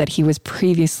foods that he was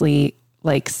previously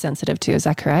like sensitive to? Is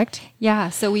that correct? Yeah.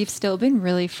 So we've still been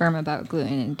really firm about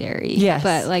gluten and dairy. Yes.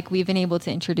 But like we've been able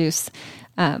to introduce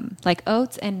like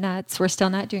oats and nuts. We're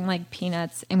still not doing like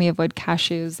peanuts, and we avoid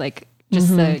cashews, like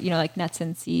just the, you know, like nuts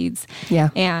and seeds. Yeah.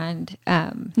 And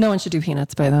no one should do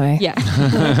peanuts, by the way. yeah.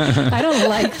 I don't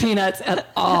like peanuts at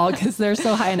all because they're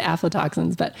so high in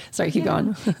aflatoxins, but sorry, keep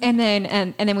going. And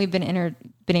then we've been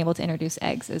able to introduce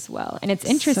eggs as well. And it's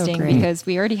interesting great. because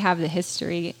we already have the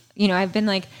history. You know, I've been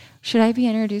like, should I be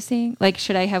introducing, like,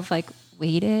 should I have like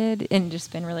waited and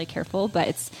just been really careful? But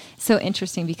it's so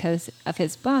interesting because of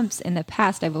his bumps in the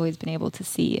past. I've always been able to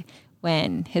see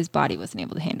when his body wasn't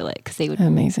able to handle it, because they would,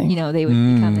 amazing. You know, they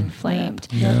would become inflamed.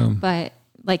 Yeah. But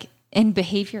like in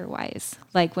behavior wise,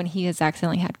 like when he has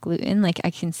accidentally had gluten, like I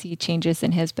can see changes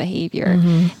in his behavior.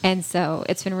 And so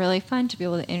it's been really fun to be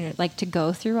able to to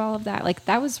go through all of that. Like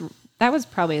that was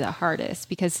probably the hardest,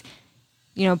 because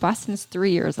you know, Boston's 3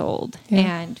 years old,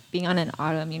 and being on an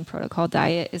autoimmune protocol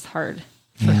diet is hard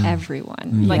for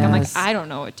everyone. Like, I'm like, I don't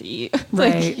know what to eat.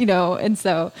 Right. Like, you know, and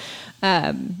so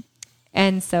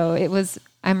it was,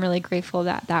 I'm really grateful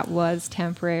that that was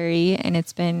temporary, and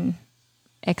it's been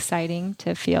exciting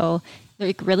to feel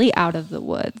like really out of the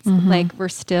woods. Like we're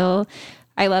still,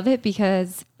 I love it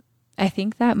because I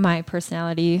think that my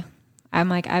personality, I'm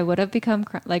like, I would have become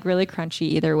like really crunchy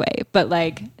either way, but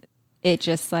like, it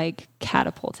just like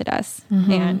catapulted us.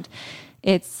 And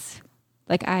it's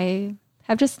like I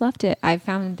have just loved it. I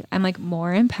found I'm like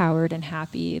more empowered and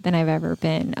happy than I've ever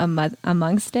been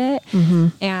amongst it.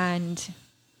 And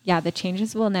yeah, the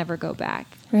changes will never go back.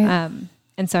 Right.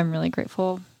 And so I'm really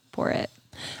grateful for it.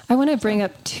 I want to bring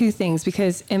up two things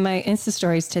because in my Insta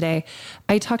stories today,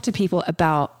 I talk to people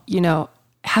about,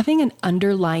 having an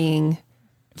underlying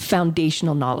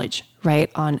foundational knowledge,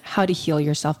 right, on how to heal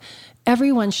yourself.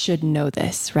 Everyone should know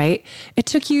this, right? It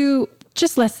took you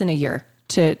just less than a year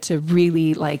to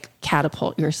really like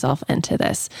catapult yourself into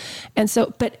this. And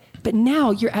so, but now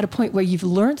you're at a point where you've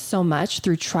learned so much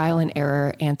through trial and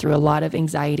error and through a lot of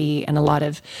anxiety and a lot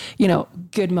of,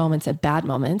 good moments and bad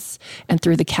moments and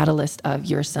through the catalyst of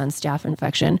your son's staph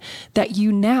infection that you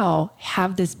now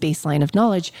have this baseline of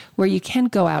knowledge where you can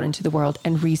go out into the world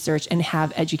and research and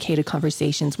have educated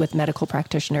conversations with medical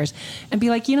practitioners and be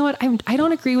like, you know what, I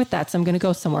don't agree with that. So I'm going to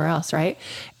go somewhere else. Right.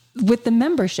 With the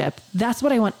membership, that's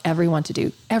what I want everyone to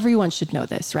do. Everyone should know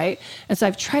this, right? And so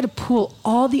I've tried to pool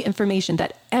all the information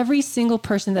that every single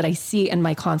person that I see in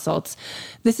my consults,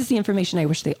 this is the information I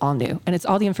wish they all knew. And it's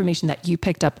all the information that you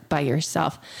picked up by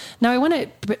yourself. Now, I want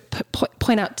to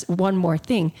point out one more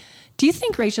thing. Do you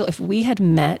think, Rachel, if we had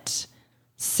met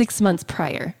 6 months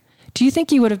prior, do you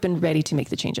think you would have been ready to make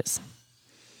the changes?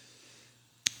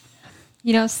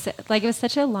 Like it was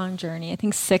such a long journey. I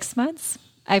think 6 months.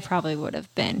 I probably would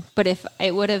have been, but if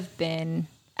it would have been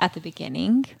at the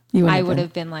beginning, I would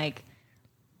have been like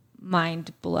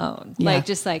mind blown, like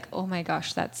just like, oh my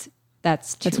gosh, that's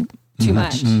too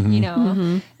much,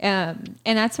 And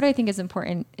that's what I think is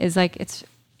important is like, it's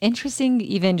interesting,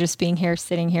 even just being here,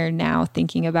 sitting here now,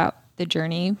 thinking about the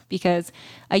journey, because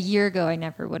a year ago, I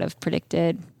never would have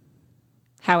predicted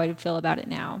how I would feel about it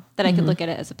now, that I could look at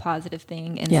it as a positive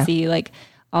thing and see like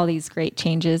all these great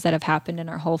changes that have happened in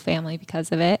our whole family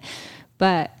because of it.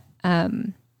 But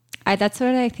that's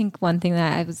what I think one thing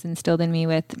that I was instilled in me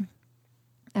with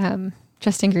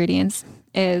Just Ingredients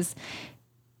is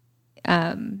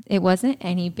it wasn't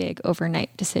any big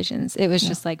overnight decisions. It was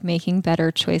just like making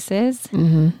better choices,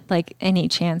 like any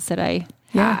chance that I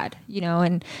had,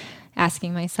 and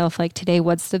asking myself like today,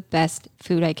 what's the best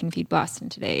food I can feed Boston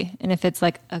today? And if it's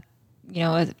like a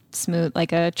smooth,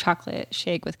 like a chocolate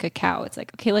shake with cacao, it's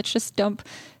like, okay, let's just dump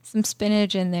some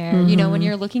spinach in there. When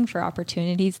you're looking for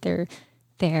opportunities, they're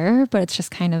there, but it's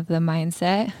just kind of the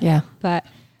mindset. Yeah. But,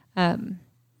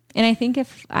 and I think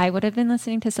if I would have been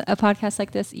listening to a podcast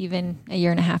like this even a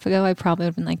year and a half ago, I probably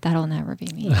would have been like, that'll never be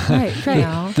me. Right.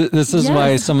 This is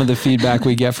why some of the feedback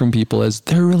we get from people is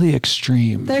they're really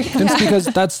extreme. It's because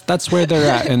that's where they're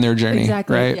at in their journey.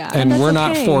 Exactly. Right. Yeah. And we're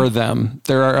not for them.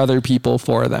 There are other people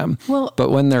for them. Well,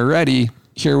 but when they're ready,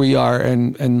 here we are.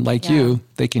 And like you,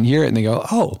 they can hear it and they go,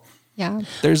 oh,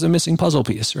 there's a missing puzzle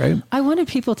piece, right? I wanted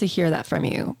people to hear that from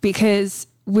you because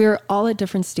we're all at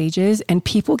different stages and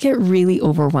people get really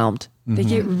overwhelmed. They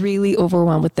get really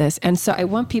overwhelmed with this. And so I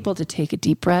want people to take a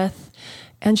deep breath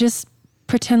and just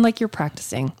pretend like you're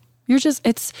practicing.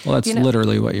 That's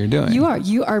literally what you're doing.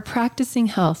 You are practicing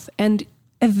health, and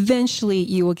eventually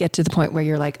you will get to the point where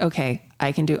you're like, okay,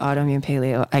 I can do autoimmune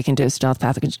paleo. I can do stealth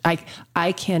pathogen.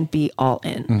 I can be all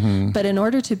in. But in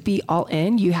order to be all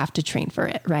in, you have to train for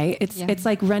it, right? It's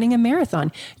like running a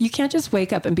marathon. You can't just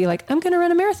wake up and be like, I'm going to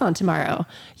run a marathon tomorrow.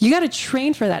 You got to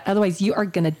train for that. Otherwise you are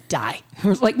going to die.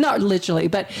 Like not literally,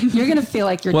 but you're going to feel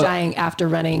like you're dying after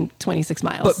running 26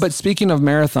 miles. But speaking of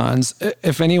marathons,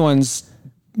 if anyone's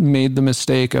made the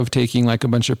mistake of taking like a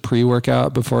bunch of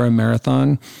pre-workout before a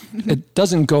marathon, it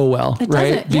doesn't go well,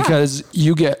 right? Because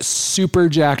you get super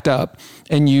jacked up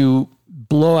and you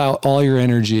blow out all your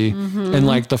energy in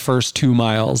like the first 2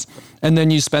 miles. And then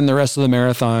you spend the rest of the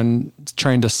marathon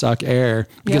trying to suck air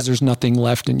because there's nothing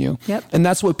left in you. And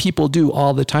that's what people do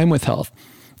all the time with health.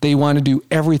 They want to do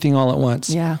everything all at once.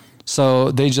 Yeah.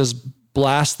 So they just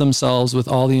blast themselves with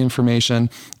all the information.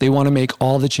 They want to make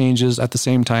all the changes at the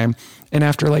same time. And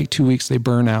after like 2 weeks, they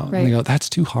burn out. Right. And they go, that's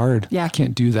too hard. Yeah. I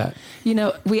can't do that.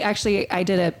 I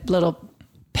did a little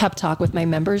pep talk with my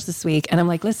members this week. And I'm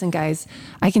like, listen, guys,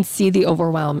 I can see the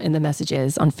overwhelm in the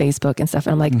messages on Facebook and stuff.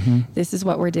 And I'm like, this is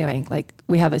what we're doing. Like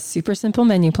we have a super simple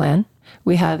menu plan.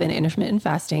 We have an intermittent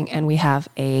fasting and we have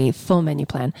a full menu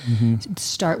plan.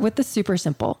 Start with the super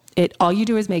simple. All you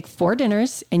do is make 4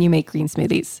 dinners and you make green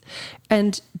smoothies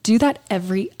and do that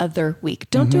every other week.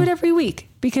 Don't do it every week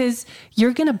because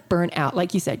you're going to burn out.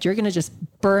 Like you said, you're going to just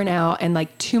burn out, and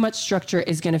like too much structure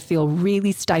is going to feel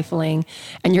really stifling,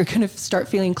 and you're going to start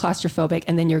feeling claustrophobic,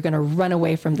 and then you're going to run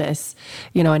away from this,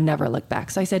 and never look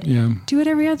back. So I said, do it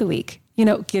every other week.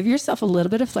 Give yourself a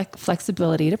little bit of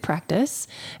flexibility to practice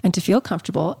and to feel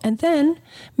comfortable. And then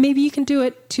maybe you can do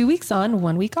it 2 weeks on,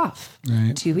 1 week off,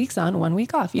 right. 2 weeks on, 1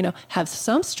 week off, have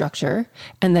some structure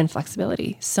and then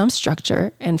flexibility, some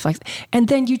structure and and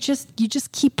then you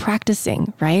just keep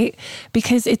practicing, right?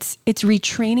 Because it's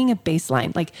retraining a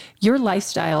baseline. Like your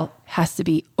lifestyle has to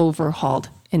be overhauled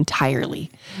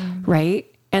entirely, right?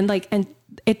 And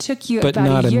it took you but about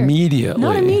not a year. immediately.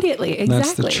 Not immediately. Exactly.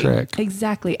 That's the trick.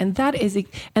 Exactly. And that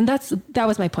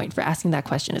was my point for asking that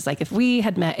question. Is like, if we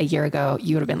had met a year ago,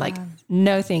 you would have been like,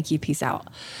 no, thank you. Peace out.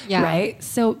 Yeah. Right.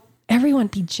 So everyone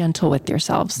be gentle with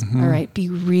yourselves. All right. Be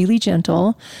really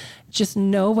gentle. Just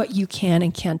know what you can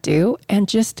and can't do, and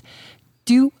just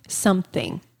do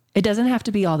something. It doesn't have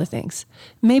to be all the things.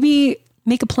 Maybe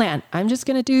make a plan. I'm just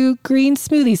going to do green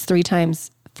smoothies 3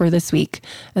 times for this week.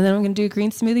 And then I'm going to do green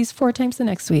smoothies 4 times the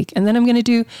next week. And then I'm going to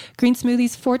do green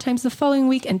smoothies 4 times the following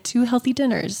week, and 2 healthy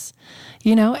dinners,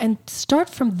 and start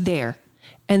from there.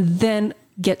 And then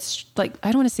get I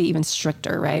don't want to say even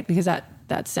stricter, right? Because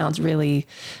that sounds really,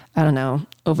 I don't know,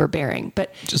 overbearing,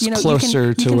 but just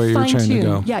closer to where you're trying to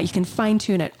go. Yeah. You can fine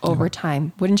tune it over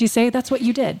time. Wouldn't you say that's what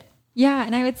you did? Yeah.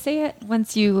 And I would say it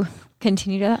once you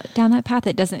continue down that path,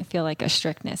 it doesn't feel like a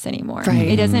strictness anymore. Right.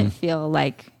 It doesn't feel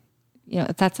like,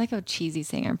 that's like a cheesy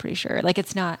saying, I'm pretty sure. Like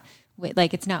it's not weight,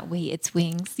 it's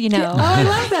wings, Oh, I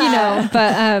love that.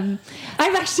 But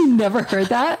I've actually never heard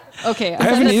that. Okay. I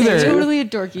haven't either. Totally a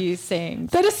dorky saying.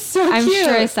 That is so I'm cute.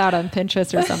 sure I saw it on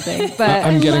Pinterest or something. But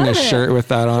I'm getting a love it. shirt with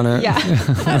that on it. yeah.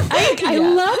 I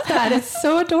love that. It's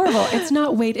so adorable. It's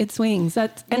not weight, it's wings.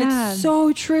 It's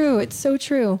so true. It's so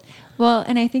true. Well,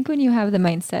 and I think when you have the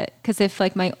mindset, because if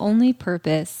like my only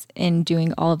purpose in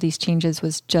doing all of these changes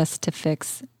was just to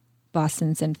fix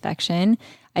Boston's infection,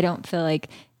 I don't feel like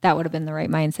that would have been the right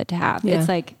mindset to have. Yeah. It's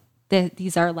like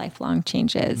these are lifelong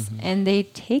changes and they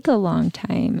take a long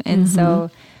time. And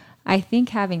so I think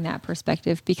having that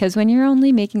perspective, because when you're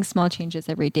only making small changes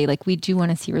every day, like we do want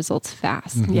to see results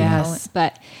fast, Yes.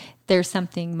 but there's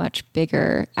something much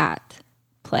bigger at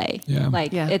play.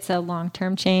 Yeah. It's a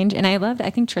long-term change. And I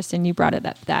think Tristan, you brought it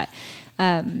up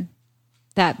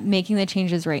that making the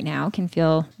changes right now can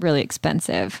feel really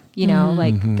expensive,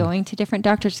 like going to different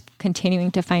doctors,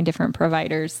 continuing to find different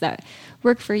providers that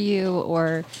work for you,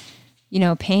 or,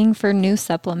 paying for new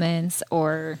supplements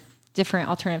or different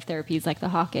alternative therapies like the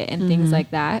Hocket and things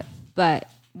like that. But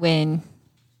when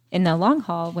in the long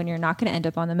haul, when you're not going to end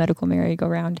up on the medical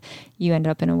merry-go-round, you end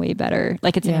up in a way better,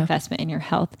 like it's an investment in your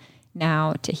health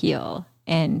now to heal.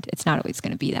 And it's not always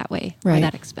going to be that way or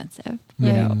that expensive.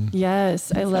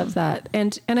 Yes, I love that.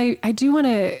 And I do want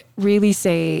to really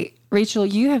say, Rachel,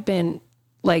 you have been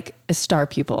like a star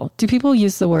pupil. Do people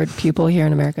use the word pupil here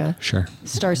in America? Sure.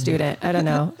 Star student. I don't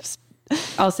know.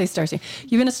 I'll say star student.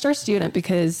 You've been a star student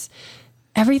because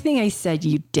everything I said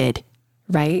you did,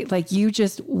 right? Like you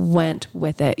just went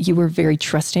with it. You were very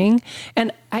trusting.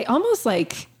 And I almost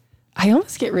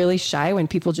get really shy when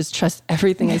people just trust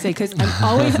everything I say, because I'm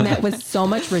always met with so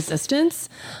much resistance.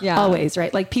 Yeah. Always,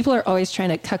 right? Like people are always trying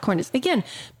to cut corners again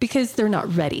because they're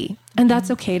not ready. And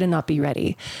that's okay to not be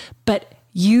ready. But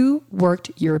you worked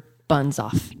your buns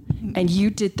off and you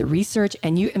did the research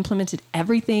and you implemented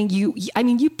everything. You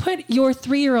put your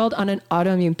 3-year-old on an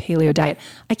autoimmune paleo diet.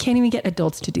 I can't even get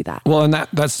adults to do that. Well, and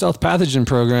that stealth pathogen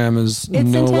program is It's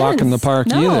no intense. walk in the park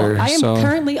either. I am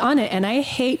currently on it and I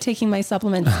hate taking my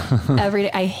supplements every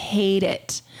day. I hate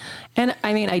it. And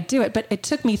I do it, but it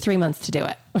took me 3 months to do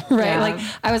it, right? Yeah. Like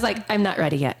I was like, I'm not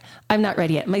ready yet.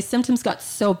 My symptoms got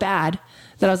so bad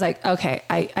that I was like, okay,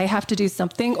 I have to do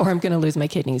something or I'm going to lose my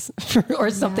kidneys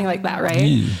or something like that.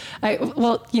 Right.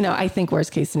 I think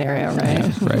worst case scenario,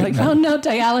 right? Right. Like, oh no,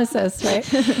 dialysis,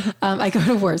 right? I go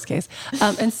to worst case.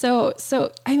 And so,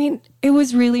 it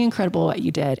was really incredible what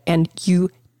you did, and you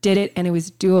did it and it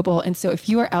was doable. And so if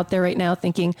you are out there right now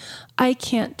thinking, I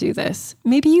can't do this,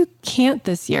 maybe you can't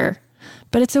this year,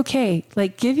 but it's okay.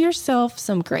 Like give yourself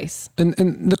some grace. And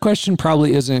the question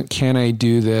probably isn't, can I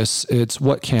do this? It's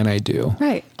what can I do?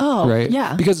 Right. Oh, right.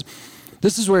 Yeah. Because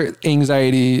this is where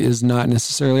anxiety is not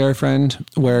necessarily our friend,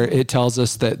 where it tells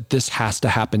us that this has to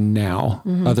happen now.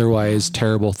 Otherwise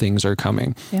terrible things are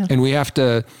coming. Yeah. And we have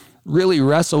to really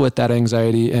wrestle with that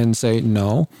anxiety and say,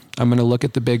 no, I'm going to look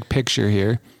at the big picture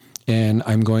here. And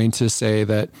I'm going to say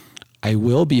that I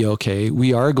will be okay.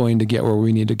 We are going to get where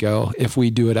we need to go if we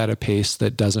do it at a pace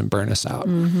that doesn't burn us out.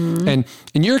 And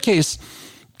in your case,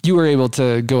 you were able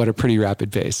to go at a pretty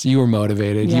rapid pace. You were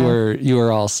motivated. Yeah. You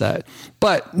were all set.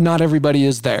 But not everybody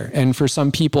is there. And for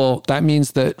some people, that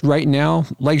means that right now,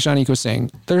 like Jeannick was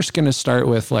saying, they're just going to start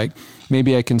with like,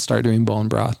 maybe I can start doing bone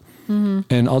broth.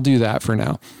 And I'll do that for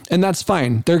now. And that's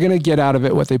fine. They're going to get out of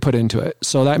it what they put into it.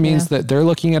 So that means that they're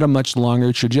looking at a much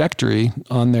longer trajectory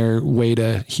on their way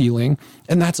to healing.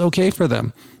 And that's okay for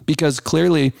them because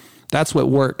clearly that's what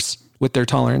works with their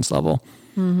tolerance level.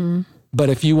 But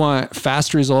if you want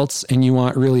fast results and you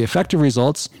want really effective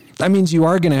results, that means you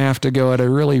are going to have to go at a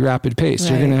really rapid pace.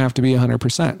 You're going to have to be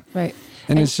 100%. Right.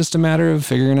 And it's just a matter of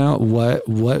figuring out what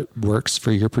works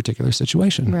for your particular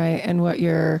situation. Right. And what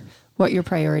your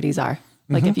priorities are.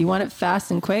 Like if you want it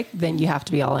fast and quick, then you have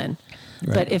to be all in.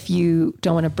 Right. But if you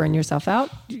don't want to burn yourself out,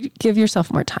 give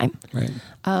yourself more time. Right.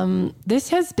 This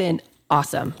has been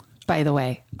awesome, by the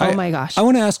way. Oh my gosh. I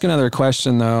want to ask another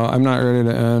question though. I'm not ready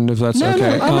to end if that's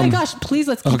okay. No. Oh my gosh. Please,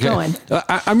 let's keep going.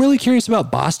 I'm really curious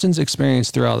about Boston's experience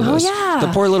through all of this. Oh yeah.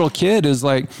 The poor little kid is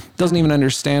like, doesn't even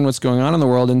understand what's going on in the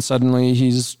world. And suddenly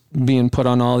he's being put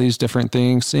on all these different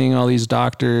things, seeing all these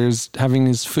doctors, having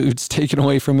his foods taken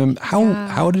away from him.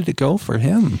 How did it go for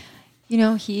him? You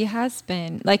know, he has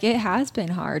been like, it has been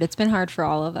hard. It's been hard for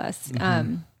all of us.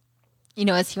 You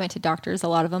know, as he went to doctors, a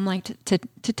lot of them liked to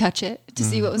touch it to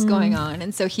see what was going on.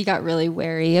 And so he got really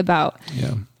wary about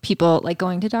people like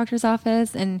going to doctor's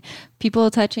office and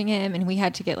people touching him. And we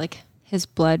had to get like his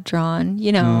blood drawn,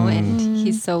 you know, and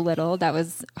he's so little. That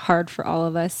was hard for all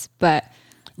of us. But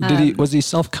was he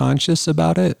self-conscious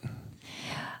about it?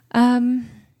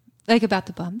 Like about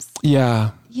the bumps?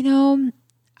 Yeah. You know,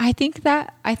 I think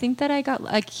that I got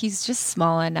like, he's just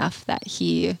small enough that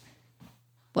he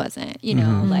wasn't, you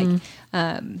know, like,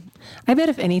 I bet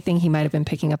if anything, he might've been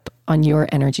picking up on your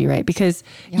energy, right? Because,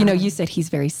 you know, you said he's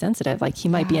very sensitive, like he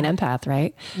might be an empath,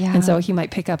 right? Yeah. And so he might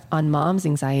pick up on mom's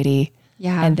anxiety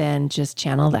and then just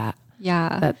channel that.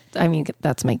 Yeah.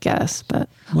 That's my guess, but.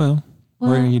 Well,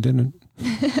 or he didn't.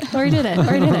 Or he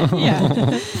didn't.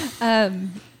 Yeah.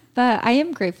 But I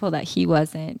am grateful that he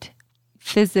wasn't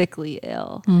physically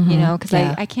ill, you know, because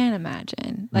I can't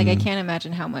imagine, like, I can't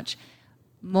imagine how much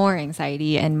more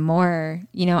anxiety and more,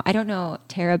 you know, I don't know,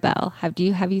 Tara Bell, have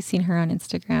you seen her on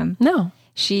Instagram? No.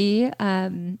 She,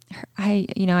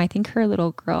 I think her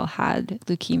little girl had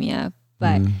leukemia,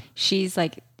 but she's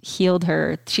like healed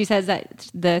her. She says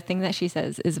that the thing that she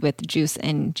says is with juice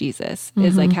and Jesus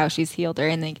is like how she's healed her.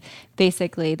 And like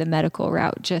basically the medical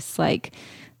route, just like,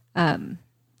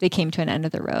 they came to an end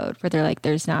of the road where they're like,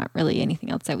 there's not really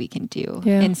anything else that we can do.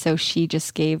 Yeah. And so she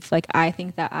just gave, like, I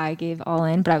think that I gave all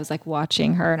in, but I was like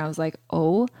watching her and I was like,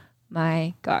 oh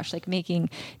my gosh, like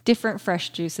making different fresh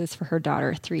juices for her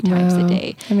daughter 3 times a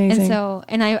day. Amazing.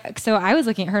 And so I was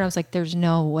looking at her and I was like, there's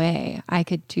no way I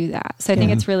could do that. So I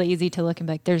think it's really easy to look and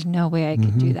be like, there's no way I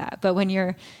could do that. But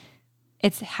when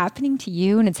it's happening to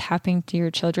you and it's happening to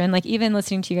your children, like even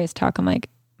listening to you guys talk, I'm like,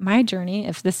 my journey,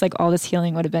 if this, like all this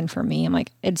healing would have been for me, I'm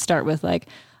like, it'd start with like,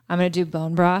 I'm going to do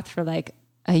bone broth for like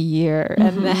a year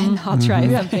and then I'll try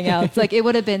something else. Like it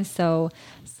would have been so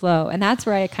slow. And that's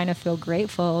where I kind of feel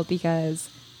grateful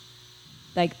because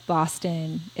like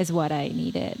Boston is what I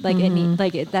needed. Like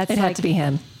it had to be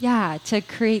him. Yeah. To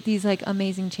create these like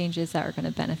amazing changes that are going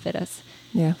to benefit us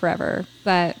forever.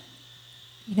 But,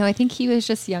 you know, I think he was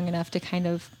just young enough to kind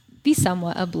of be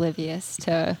somewhat oblivious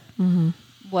to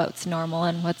what's normal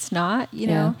and what's not, you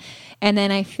know? And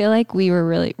then I feel like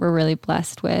we're really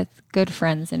blessed with good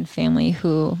friends and family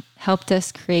who helped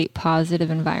us create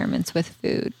positive environments with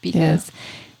food because,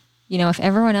 you know, if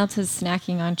everyone else is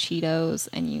snacking on Cheetos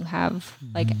and you have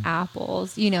like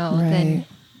apples, you know, then,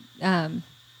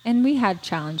 and we had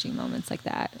challenging moments like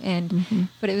that. And,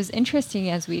 but it was interesting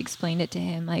as we explained it to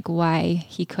him, like why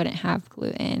he couldn't have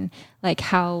gluten, like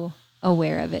how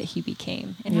aware of it he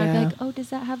became and I'd be like, oh, does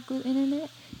that have gluten in it?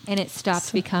 And it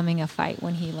stopped becoming a fight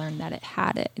when he learned that it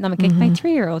had it. And I'm like, my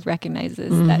 3-year-old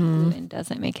recognizes that gluten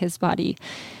doesn't make his body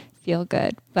feel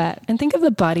good. And think of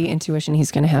the body intuition he's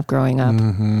going to have growing up.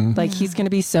 Like he's going to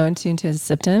be so in tune to his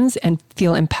symptoms and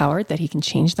feel empowered that he can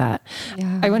change that.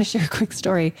 I want to share a quick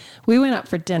story. We went out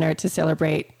for dinner to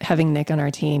celebrate having Nick on our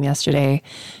team yesterday.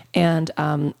 And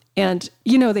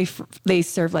you know, they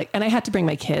serve like, and I had to bring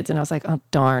my kids and I was like, oh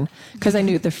darn. Cause I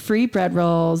knew the free bread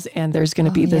rolls and there's going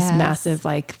to be this massive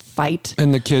like fight.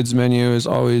 And the kids menu is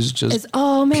always just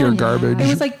pure garbage. It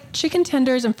was like chicken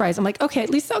tenders and fries. I'm like, okay,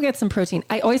 at least I'll get some protein.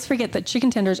 I always forget that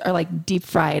chicken tenders are like deep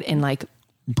fried in like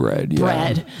bread.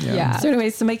 Yeah. So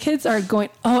anyways, so my kids are going,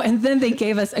 and then they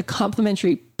gave us a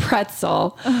complimentary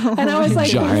pretzel. And I was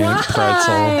like, Giant why?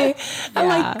 pretzel. I'm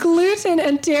like, gluten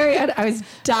and dairy. And I was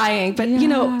dying. But, you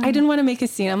know, I didn't want to make a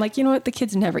scene. I'm like, you know what? The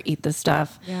kids never eat this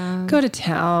stuff. Yeah. Go to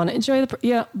town, enjoy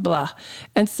blah.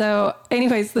 And so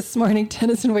anyways, this morning,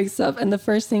 Tennyson wakes up and the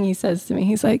first thing he says to me,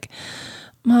 he's like,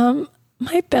 Mom,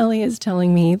 my belly is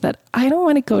telling me that I don't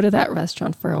want to go to that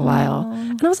restaurant for a while.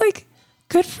 And I was like,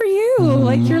 good for you.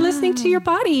 Like, you're listening to your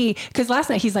body. Because last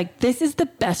night he's like, this is the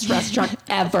best restaurant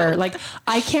ever. Like,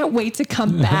 I can't wait to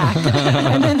come back.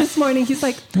 And then this morning he's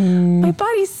like, my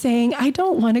body's saying I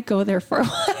don't want to go there for a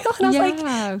while. And I was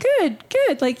like,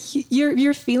 good. Like,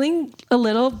 you're feeling a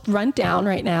little run down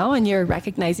right now. And you're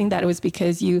recognizing that it was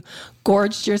because you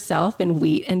gorged yourself in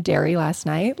wheat and dairy last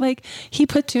night. Like, he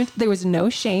there was no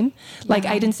shame. Like,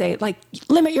 I didn't say, like,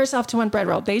 limit yourself to one bread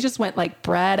roll. They just went like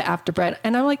bread after bread.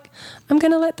 And I'm like, I'm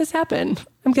going to let this happen.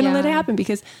 I'm going to let it happen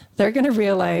because they're going to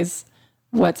realize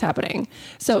what's happening.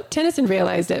 So Tennyson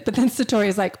realized it, but then Satori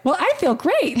is like, well, I feel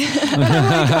great. And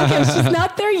I'm like, okay, she's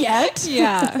not there yet.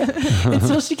 Yeah.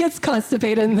 Until she gets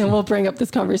constipated, and then we'll bring up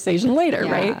this conversation later,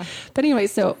 right? But anyway,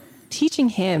 so teaching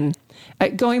him,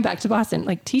 going back to Boston,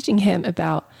 like teaching him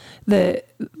about the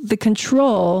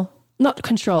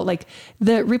like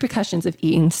the repercussions of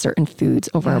eating certain foods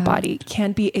over our body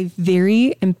can be a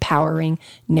very empowering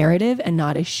narrative and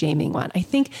not a shaming one. I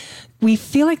think we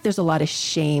feel like there's a lot of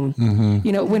shame,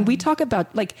 you know, when we talk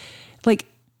about like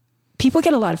people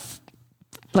get a lot of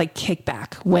like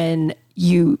kickback when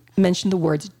you mention the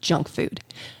words junk food.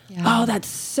 Yeah. Oh, that's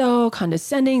so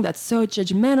condescending. That's so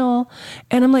judgmental.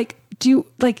 And I'm like, do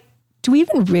we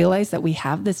even realize that we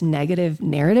have this negative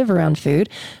narrative around food?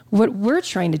 What we're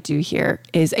trying to do here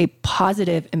is a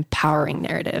positive, empowering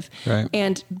narrative. Right.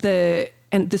 And the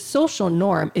social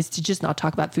norm is to just not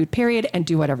talk about food, period, and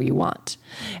do whatever you want.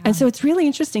 Yeah. And so it's really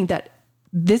interesting that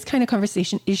this kind of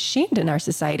conversation is shamed in our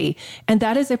society. And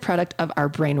that is a product of our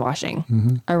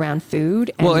brainwashing around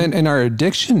food. And our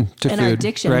addiction to food. Our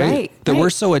addiction, right? That we're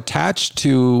so attached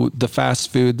to the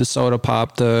fast food, the soda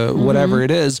pop, the whatever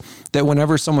it is, that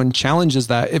whenever someone challenges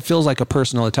that, it feels like a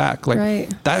personal attack.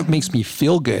 Like, that makes me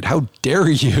feel good. How dare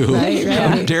you?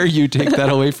 How dare you take that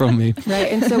away from me?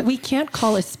 Right. And so we can't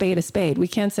call a spade a spade. We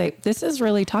can't say, this is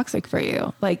really toxic for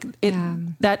you. Like,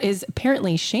 that is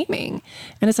apparently shaming.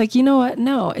 And it's like, you know what?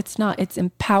 No, it's not. It's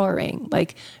empowering.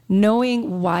 Like,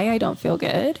 knowing why I don't feel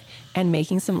good and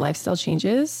making some lifestyle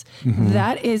changes,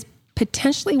 that is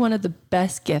potentially one of the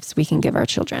best gifts we can give our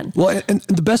children. Well, and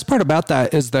the best part about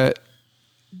that is that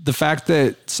the fact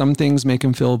that some things make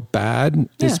him feel bad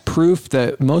is proof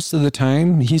that most of the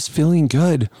time he's feeling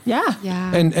good. Yeah.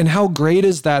 And how great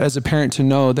is that as a parent to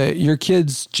know that your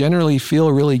kids generally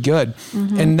feel really good.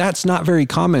 And that's not very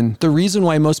common. The reason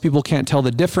why most people can't tell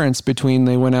the difference between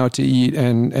they went out to eat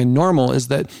and normal is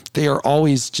that they are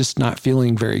always just not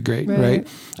feeling very great, right?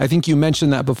 I think you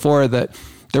mentioned that before, that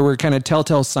there were kind of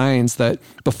telltale signs that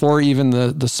before even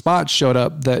the spots showed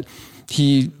up, that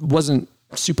he wasn't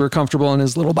super comfortable in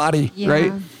his little body,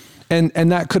 right?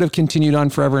 And that could have continued on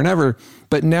forever and ever.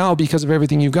 But now, because of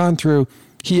everything you've gone through,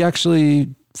 he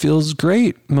actually feels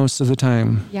great most of the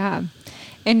time. Yeah.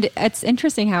 And it's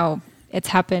interesting how it's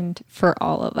happened for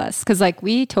all of us. Cause like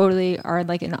we totally are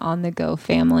like an on the go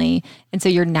family. And so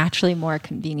you're naturally more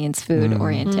convenience food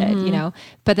oriented, you know,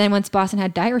 but then once Boston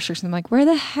had diet restrictions, I'm like, where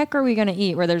the heck are we going to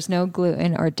eat where there's no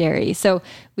gluten or dairy? So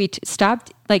we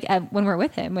stopped like when we're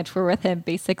with him, which we're with him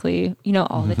basically, you know,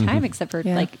 all the time, except for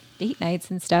like date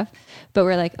nights and stuff. But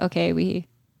we're like, okay, we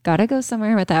gotta go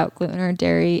somewhere without gluten or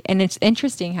dairy. And it's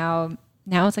interesting how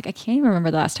now it's like, I can't even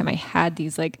remember the last time I had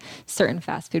these like certain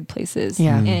fast food places.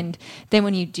 Yeah. And then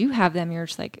when you do have them, you're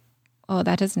just like, oh,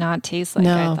 that does not taste like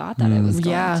I thought that it was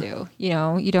going to, you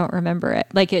know, you don't remember it.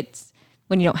 Like it's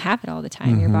when you don't have it all the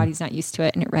time, your body's not used to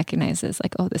it and it recognizes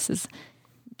like, oh, this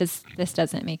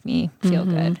doesn't make me feel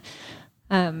good.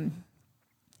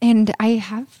 And I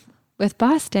have with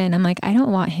Boston, I'm like, I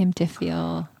don't want him to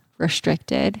feel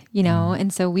restricted, you know?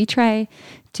 And so we try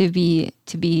to be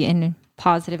in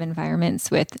positive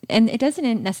environments with, and it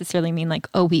doesn't necessarily mean like,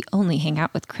 oh, we only hang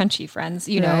out with crunchy friends,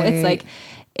 you know, it's like,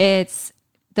 it's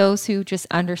those who just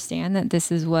understand that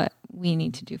this is what we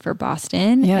need to do for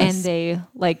Boston and they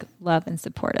like love and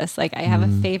support us. Like I have a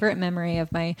favorite memory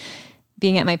of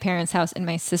being at my parents' house and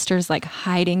my sister's like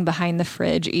hiding behind the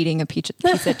fridge eating a piece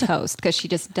of toast because she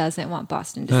just doesn't want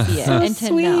Boston to see it and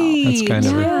to know. That's kind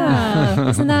of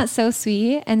Isn't that so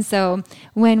sweet? And so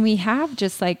when we have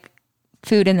just like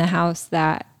food in the house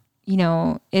that, you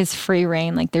know, is free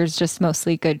reign, like there's just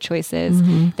mostly good choices,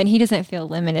 then he doesn't feel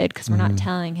limited because we're not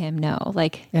telling him no,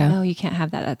 like, no, you can't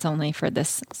have that. That's only for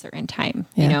this certain time,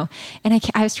 you know? And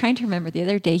I was trying to remember the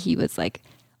other day, he was like,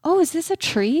 oh, is this a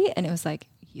treat? And it was like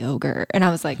yogurt. And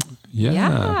I was like,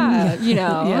 Yeah. you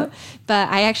know, Yeah. but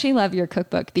I actually love your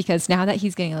cookbook because now that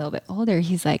he's getting a little bit older,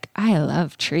 he's like, I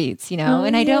love treats, you know,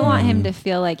 and I don't want him to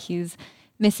feel like he's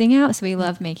missing out. So we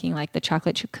love making like the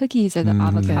chocolate chip cookies or the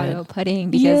avocado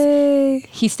pudding because Yay.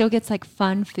 he still gets like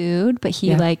fun food, but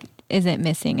he like isn't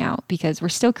missing out because we're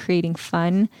still creating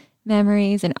fun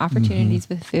memories and opportunities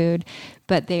with food,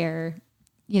 but they're,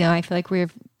 you know, I feel like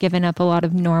we've given up a lot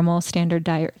of normal standard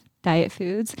diet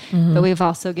foods, but we've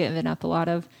also given up a lot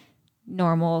of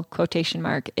normal quotation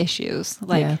mark issues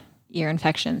like ear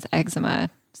infections, eczema,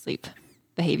 sleep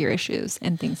behavior issues,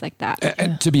 and things like that.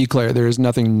 And to be clear, there is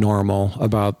nothing normal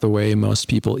about the way most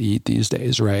people eat these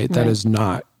days, right? That is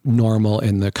not normal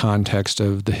in the context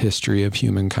of the history of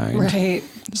humankind. Right.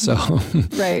 So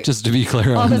Right. just to be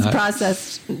clear All on this that.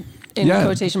 processed, in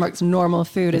quotation marks, normal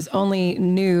food is only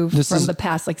new from the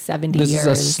past like 70 This years.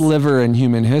 is a sliver in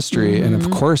human history. And of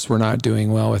course we're not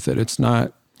doing well with it. It's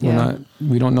not,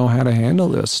 we don't know how to handle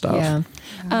this stuff. Yeah.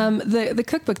 The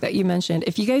cookbook that you mentioned,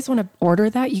 if you guys want to order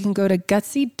that, you can go to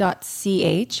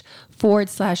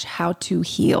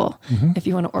gutsy.ch/how-to-heal if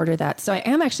you want to order that. So I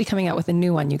am actually coming out with a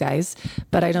new one, you guys,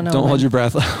 but I don't know. Don't hold your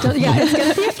breath. Yeah, it's going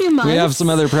to be a few months. We have some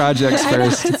other projects I know,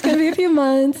 first. it's going to be a few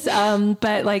months.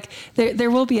 But like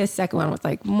there will be a second one with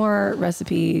like more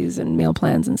recipes and meal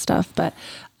plans and stuff. But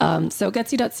so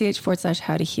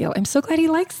gutsy.ch/how-to-heal. I'm so glad he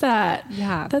likes that.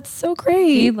 Yeah. That's so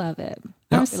great. We love it.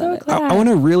 I'm so glad. I want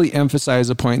to really emphasize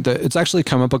a point that it's actually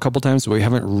come up a couple times, but we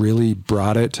haven't really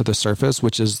brought it to the surface,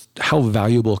 which is how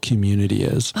valuable community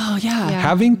is. Oh, yeah.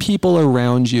 Having people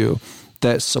around you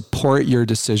that support your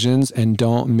decisions and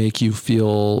don't make you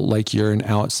feel like you're an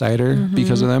outsider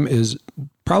because of them is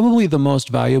probably the most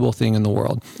valuable thing in the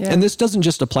world. Yeah. And this doesn't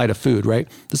just apply to food, right?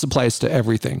 This applies to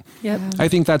everything. Yep. I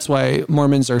think that's why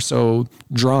Mormons are so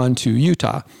drawn to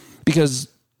Utah, because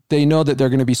they know that they're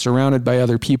going to be surrounded by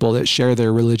other people that share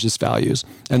their religious values,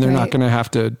 and they're not going to have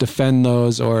to defend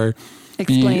those or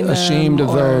Explain be ashamed them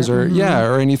of those or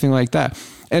or or anything like that.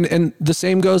 And the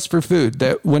same goes for food,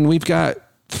 that when we've got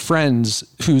friends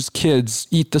whose kids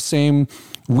eat the same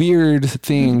weird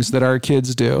things that our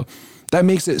kids do, that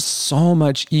makes it so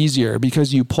much easier,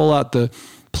 because you pull out the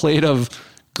plate of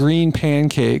green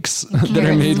pancakes that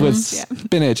are made with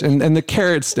spinach and the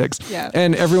carrot sticks. Yeah.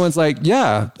 And everyone's like,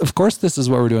 yeah, of course this is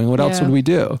what we're doing. What else would we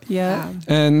do? Yeah.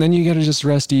 And then you got to just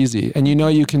rest easy. And you know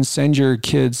you can send your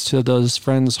kids to those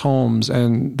friends' homes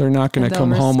and they're not going to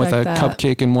come home with a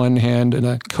cupcake in one hand and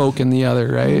a Coke in the other,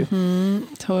 right?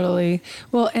 Totally.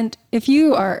 Well, and if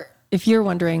you're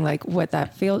wondering like what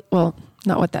that feels, well,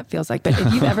 not what that feels like, but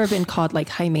if you've ever been called like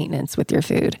high maintenance with your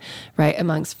food, right,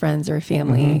 amongst friends or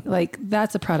family, like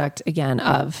that's a product again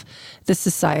of the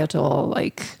societal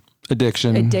like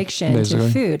addiction basically.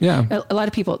 to food. Yeah. A lot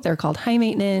of people, they're called high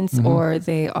maintenance or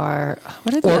they are,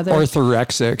 what are the other?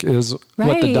 Orthorexic is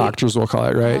what the doctors will call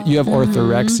it, right? You have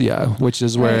orthorexia, which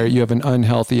is where you have an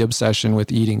unhealthy obsession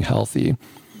with eating healthy.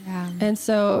 Yeah. And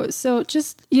so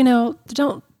just,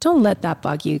 don't let that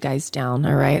bog you guys down.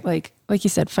 All right. Like you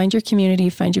said, find your community,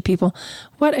 find your people.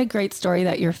 What a great story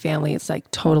that your family is like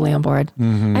totally on board.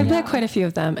 I've met quite a few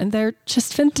of them and they're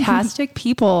just fantastic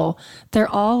people. They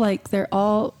all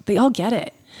get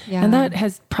it. Yeah. And that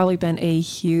has probably been a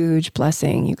huge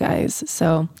blessing, you guys.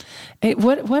 So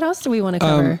what else do we want to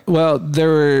cover? Well,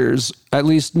 there's at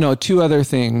least two other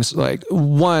things. Like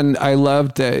one, I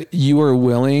loved that you were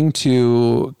willing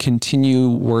to continue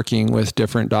working with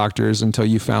different doctors until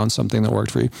you found something that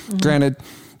worked for you. Granted,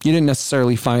 you didn't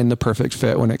necessarily find the perfect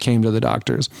fit when it came to the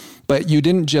doctors, but you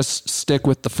didn't just stick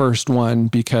with the first one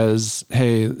because,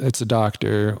 hey, it's a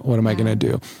doctor. What am I going to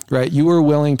do? Right? You were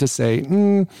willing to say,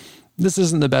 this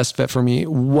isn't the best fit for me.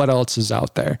 What else is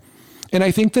out there? And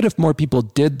I think that if more people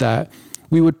did that,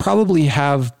 we would probably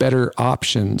have better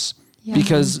options,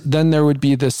 because then there would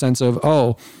be this sense of,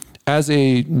 as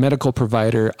a medical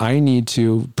provider, I need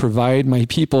to provide my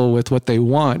people with what they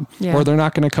want or they're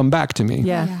not going to come back to me.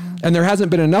 Yeah. And there hasn't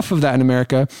been enough of that in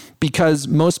America because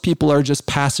most people are just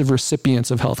passive recipients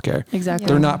of healthcare. Exactly.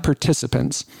 They're not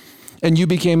participants. And you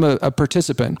became a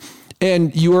participant.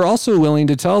 And you were also willing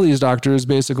to tell these doctors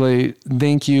basically,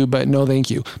 thank you, but no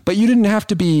thank you. But you didn't have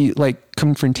to be like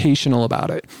confrontational about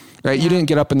it, right? You didn't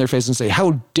get up in their face and say,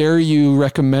 how dare you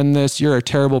recommend this? You're a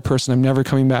terrible person. I'm never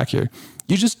coming back here.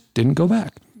 You just didn't go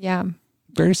back. Yeah.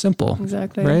 Very simple.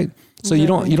 Exactly. Right? So you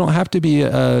don't have to be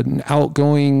an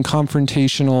outgoing,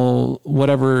 confrontational,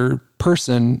 whatever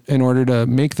person in order to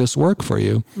make this work for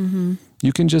you.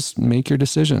 You can just make your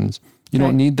decisions. You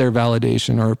don't need their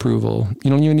validation or approval.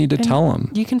 You don't even need to tell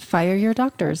them. You can fire your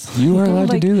doctors. You are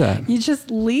allowed to do that. You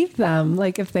just leave them.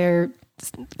 Like if they're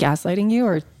gaslighting you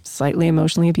or slightly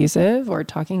emotionally abusive or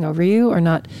talking over you or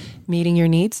not meeting your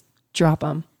needs, drop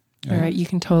them. All right. You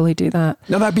can totally do that.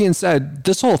 Now, that being said,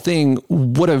 this whole thing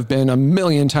would have been a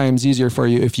million times easier for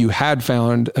you if you had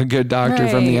found a good doctor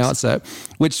from the outset,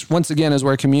 which once again is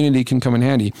where community can come in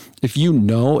handy. If you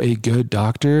know a good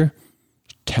doctor,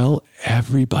 tell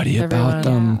everybody about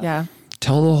them. Yeah.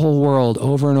 Tell the whole world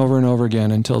over and over and over again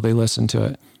until they listen to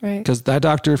it. Right. Because that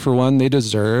doctor, for one, they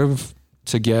deserve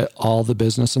to get all the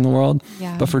business in the world.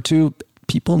 Yeah. But for two,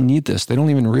 people need this. They don't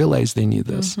even realize they need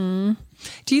this. Mm-hmm.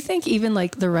 Do you think even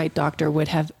like the right doctor would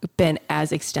have been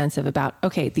as extensive about,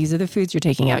 okay, these are the foods you're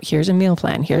taking out. Here's a meal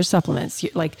plan. Here's supplements.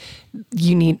 Like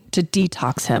you need to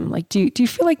detox him. Like, do you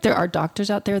feel like there are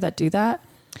doctors out there that do that?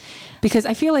 Because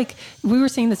I feel like we were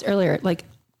saying this earlier, like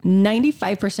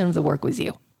 95% of the work was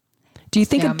you. Do you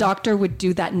think a doctor would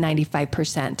do that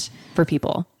 95% for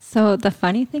people? So the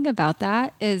funny thing about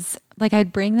that is like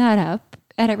I'd bring that up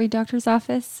at every doctor's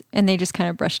office and they just kind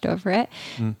of brushed over it.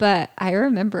 But I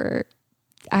remember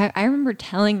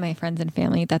telling my friends and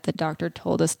family that the doctor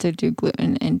told us to do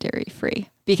gluten and dairy free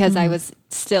because I was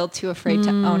still too afraid to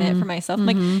own it for myself. I'm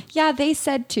like, yeah, they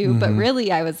said to, but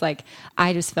really I was like,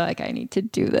 I just feel like I need to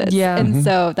do this. Yeah. And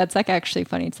so that's like actually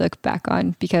funny to look back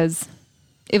on because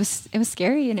it was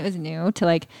scary and it was new to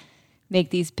like make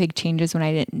these big changes when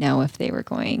I didn't know if they were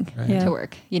going to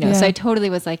work, you know? So I totally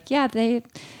was like, yeah,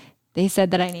 they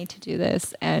said that I need to do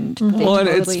this. And and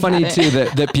it's funny too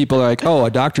that people are like, oh,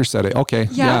 a doctor said it. Okay.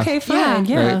 Yeah. Okay, fine.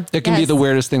 Yeah. Right? It can be the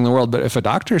weirdest thing in the world, but if a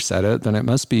doctor said it, then it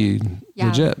must be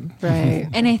legit. Right.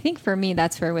 And I think for me,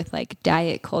 that's where with like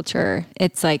diet culture,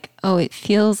 it's like, oh, it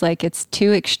feels like it's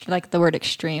too, like the word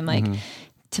extreme, like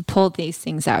to pull these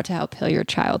things out to help heal your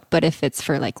child. But if it's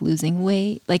for like losing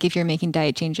weight, like if you're making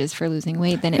diet changes for losing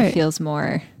weight, then it feels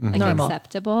more like normal,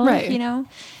 acceptable, you know?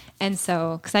 And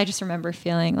so, because I just remember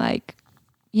feeling like,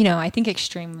 you know, I think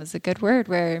extreme was a good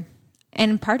word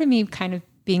and part of me kind of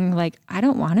being like, I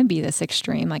don't want to be this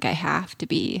extreme. Like I have to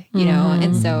be, you know?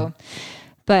 And so,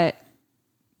 but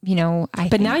you know,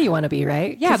 but now you want to be,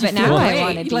 right? Yeah, but now I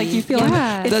want to be. Like you feel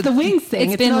like it's the wings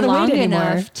thing. It's been not long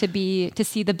enough to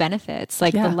see the benefits,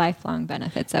 like the lifelong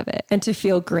benefits of it. And to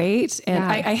feel great. And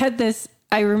I had this,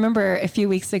 I remember a few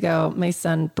weeks ago, my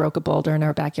son broke a boulder in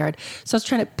our backyard. So I was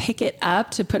trying to pick it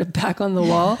up to put it back on the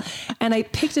wall. And I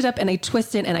picked it up and I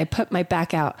twisted and I put my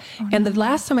back out. And the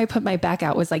last time I put my back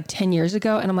out was like 10 years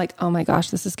ago. And I'm like, oh my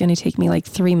gosh, this is going to take me like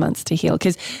 3 months to heal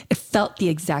because it felt the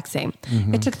exact same.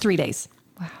 It took 3 days.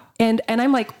 Wow. And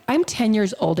I'm like, I'm 10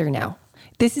 years older now.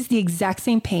 This is the exact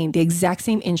same pain, the exact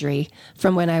same injury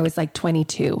from when I was like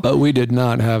 22. But we did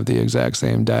not have the exact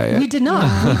same diet. We did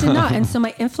not. We did not. And so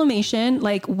my inflammation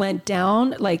like went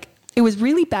down, like it was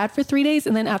really bad for 3 days.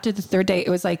 And then after the third day, it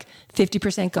was like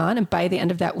 50% gone. And by the end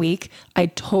of that week,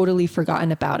 I'd totally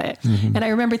forgotten about it. And I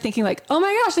remember thinking like, oh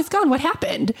my gosh, it's gone. What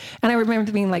happened? And I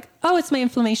remember being like, oh, it's my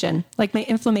inflammation. Like my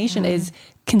inflammation is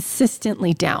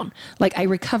consistently down. Like I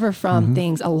recover from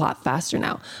things a lot faster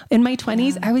now. In my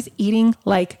 20s, I was eating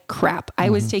like crap. I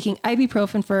was taking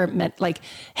ibuprofen for like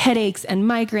headaches and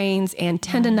migraines and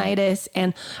tendonitis.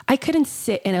 And I couldn't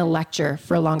sit in a lecture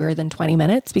for longer than 20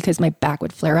 minutes because my back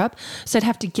would flare up. So I'd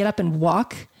have to get up and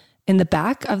walk in the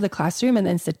back of the classroom and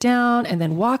then sit down and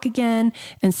then walk again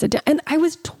and sit down. And I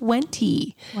was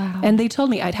 20. Wow. And they told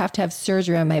me I'd have to have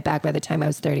surgery on my back by the time I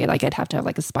was 30. Like I'd have to have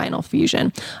like a spinal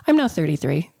fusion. I'm now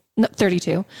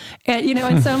 32. And, you know,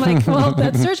 and so I'm like, well,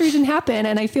 that surgery didn't happen.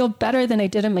 And I feel better than I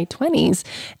did in my 20s.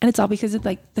 And it's all because of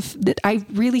like, I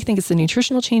really think it's the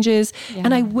nutritional changes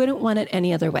and I wouldn't want it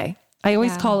any other way. I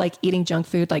always call like eating junk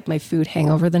food, like my food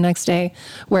hangover the next day,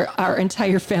 where our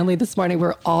entire family this morning,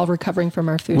 we're all recovering from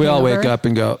our food. We hangover. all wake up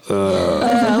and go,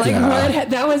 what?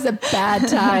 That was a bad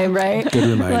time, right? Good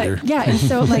reminder. Like, and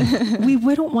so like, we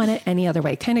wouldn't want it any other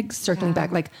way. Kind of circling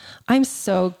back, like, I'm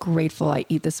so grateful I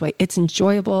eat this way. It's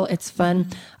enjoyable. It's fun.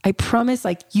 I promise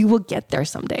like you will get there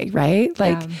someday, right?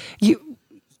 Like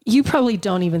you probably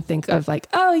don't even think of like,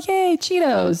 oh, yay,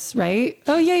 Cheetos, right?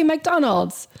 Oh, yay,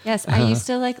 McDonald's. Yes, I used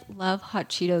to like love hot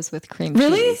Cheetos with cream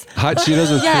really? cheese. Hot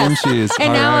Cheetos with cream cheese.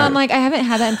 And now I'm like, I haven't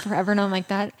had that in forever. And I'm like,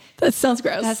 that sounds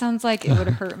gross. That sounds like it would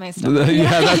hurt my stomach.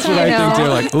 Yeah, that's what I think too.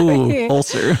 Like, ooh,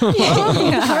 ulcer.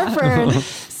 Heartburn.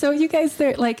 So you guys,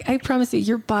 they're like, I promise you,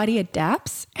 your body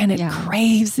adapts and it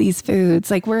craves these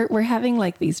foods. Like we're having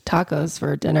like these tacos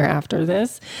for dinner after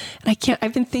this. And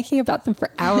I've been thinking about them for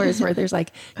hours where there's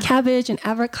like cabbage and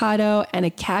avocado and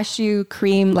a cashew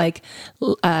cream, like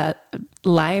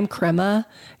lime crema,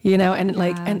 you know, and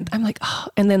like, and I'm like, oh,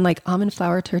 and then like almond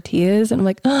flour tortillas. And I'm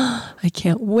like, oh, I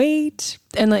can't wait.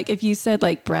 And like, if you said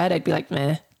like bread, I'd be like,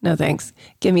 meh. no thanks.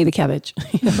 Give me the cabbage.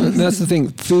 That's the thing.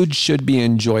 Food should be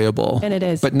enjoyable, And it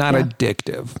is, but not yeah.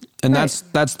 addictive. And that's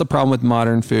the problem with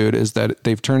modern food, is that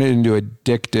they've turned it into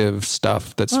addictive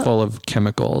stuff that's full of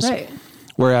chemicals. Right.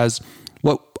 Whereas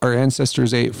what our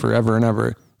ancestors ate forever and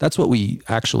ever, that's what we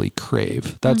actually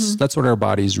crave. That's what our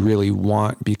bodies really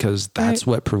want, because that's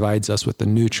what provides us with the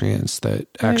nutrients that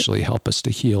actually help us to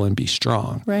heal and be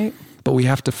strong. Right. But we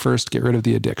have to first get rid of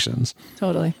the addictions.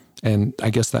 Totally. And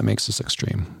I guess that makes us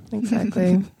extreme.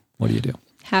 Exactly. What do you do?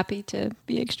 Happy to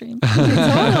be extreme.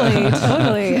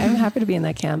 Totally. I'm happy to be in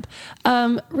that camp.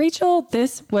 Rachel,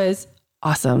 this was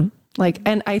awesome.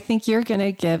 And I think you're going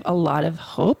to give a lot of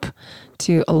hope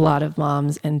to a lot of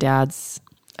moms and dads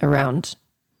around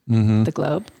the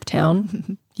globe,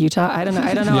 town, Utah. I don't know.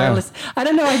 I don't know. Yeah. I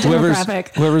don't know our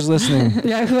demographic. Whoever's listening.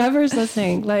 Yeah, whoever's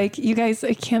listening, you guys,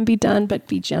 it can be done, but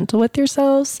be gentle with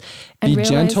yourselves. And Be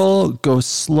gentle, go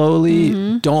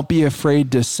slowly. Don't be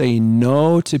afraid to say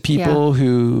no to people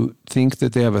who think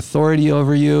that they have authority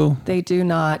over you. They do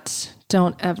not.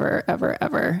 Don't ever, ever,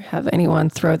 ever have anyone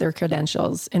throw their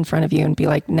credentials in front of you and be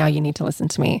like, now you need to listen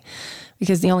to me.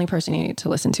 Because the only person you need to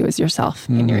listen to is yourself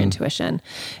and your intuition.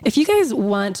 If you guys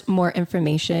want more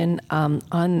information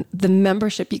on the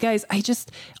membership, you guys,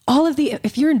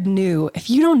 if you're new, if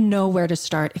you don't know where to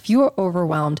start, if you are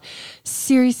overwhelmed,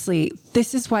 seriously,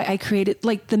 this is why I created,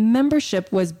 the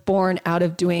membership was born out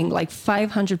of doing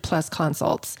 500 plus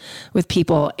consults with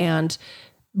people. And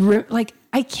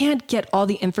I can't get all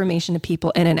the information to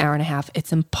people in an hour and a half.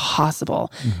 It's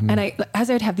impossible. And as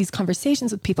I would have these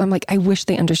conversations with people, I'm like, I wish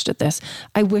they understood this.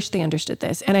 I wish they understood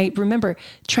this. And I remember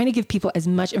trying to give people as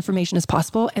much information as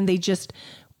possible, and they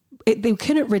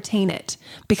couldn't retain it,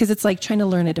 because it's like trying to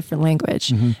learn a different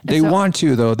language. They want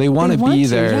to, though. They want to be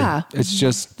there. Yeah. It's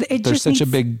just, there's such a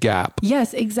big gap.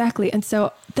 Yes, exactly. And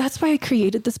so that's why I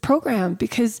created this program,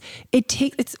 because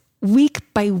it's week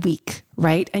by week,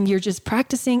 right? And you're just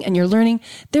practicing and you're learning.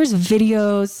 There's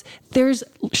videos, there's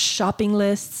shopping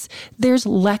lists, there's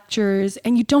lectures,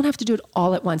 and you don't have to do it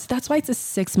all at once. That's why it's a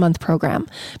 6-month program,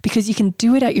 because you can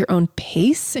do it at your own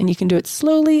pace, and you can do it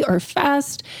slowly or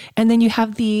fast. And then you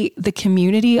have the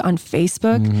community on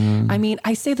Facebook. I mean,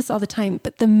 I say this all the time,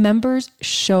 but the members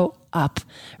show up,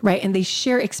 right? And they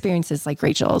share experiences like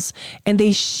Rachel's, and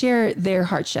they share their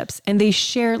hardships, and they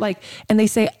share and they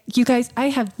say, you guys, I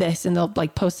have this, and they'll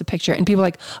post a picture, and people are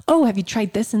like, oh, have you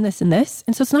tried this and this and this?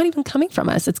 And so it's not even coming from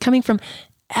us. It's coming from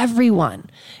everyone.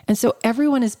 And so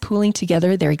everyone is pooling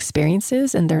together their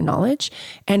experiences and their knowledge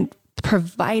and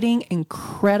providing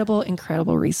incredible,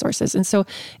 incredible resources. And so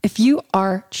if you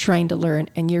are trying to learn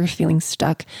and you're feeling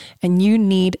stuck and you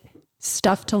need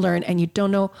stuff to learn and you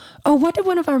don't know, what did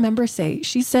one of our members say?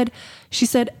 She said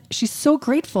she's so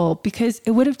grateful because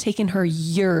it would have taken her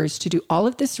years to do all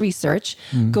of this research,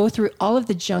 go through all of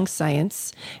the junk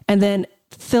science, and then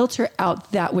filter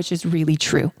out that which is really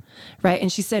true, right?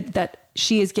 And she said that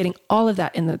she is getting all of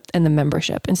that in the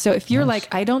membership. And so if you're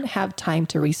I don't have time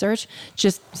to research,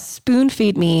 just spoon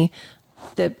feed me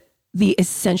the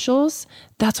essentials.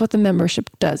 That's what the membership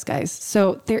does, guys.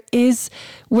 So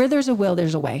where there's a will,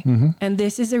 there's a way. And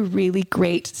this is a really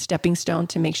great stepping stone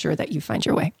to make sure that you find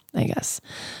your way, I guess.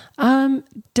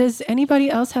 Does anybody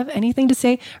else have anything to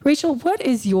say? Rachel, what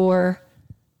is your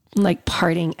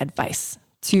parting advice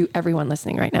to everyone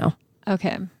listening right now?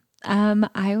 Okay.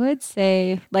 I would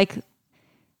say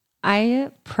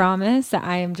I promise that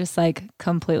I am just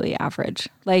completely average.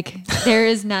 There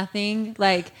is nothing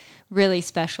really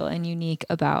special and unique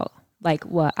about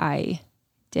what I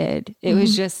did. It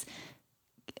was just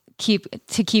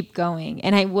keep going.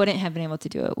 And I wouldn't have been able to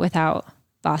do it without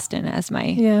Boston as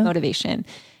my motivation.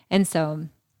 And so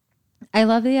I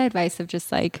love the advice of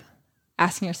just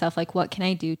asking yourself, what can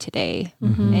I do today?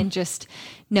 And just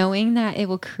knowing that it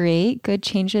will create good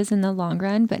changes in the long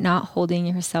run, but not holding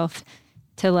yourself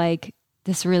to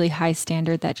this really high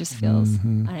standard that just feels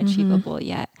unachievable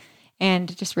yet.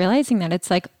 And just realizing that it's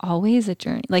always a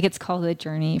journey. It's called a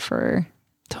journey for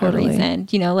a reason.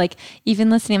 Even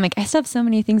listening, I'm I still have so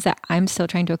many things that I'm still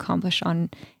trying to accomplish on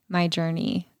my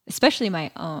journey, especially my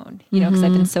own, because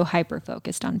I've been so hyper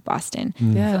focused on Boston.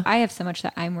 So I have so much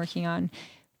that I'm working on,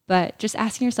 but just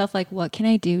asking yourself, what can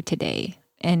I do today?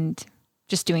 And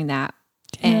just doing that.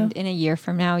 And in a year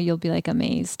from now, you'll be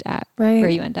amazed at where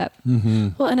you end up.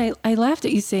 Well, and I laughed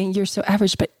at you saying you're so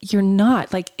average, but you're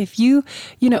not. If you're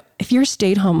a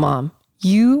stay-at-home mom,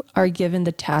 you are given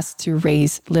the task to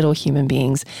raise little human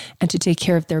beings and to take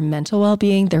care of their mental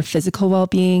well-being, their physical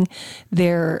well-being,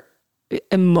 their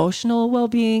emotional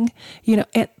well-being,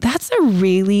 and that's a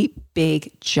really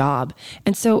big job.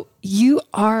 And so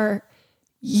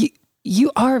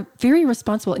you are very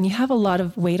responsible and you have a lot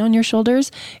of weight on your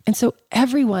shoulders. And so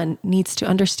everyone needs to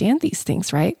understand these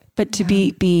things, right? But to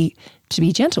be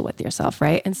gentle with yourself,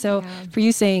 right? And so for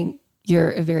you saying you're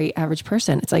a very average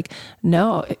person, it's like,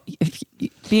 no,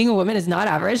 being a woman is not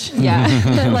average.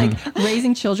 Yeah. Like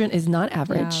raising children is not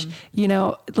average. You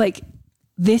know, like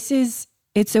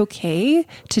it's okay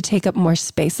to take up more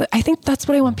space. Like, I think that's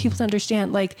what I want people to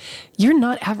understand. Like, you're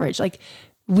not average. Like,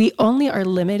 we only are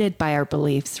limited by our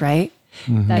beliefs, right?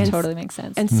 That totally makes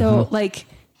sense. And so like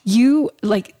you,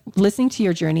 like listening to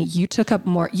your journey, you took up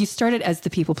more, you started as the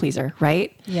people pleaser,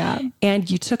 right? Yeah. And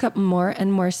you took up more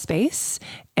and more space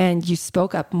and you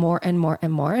spoke up more and more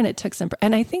and more. And it took some,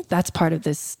 and I think that's part of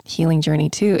this healing journey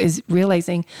too, is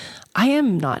realizing I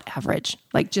am not average.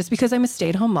 Like just because I'm a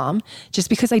stay-at-home mom, just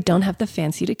because I don't have the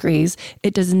fancy degrees,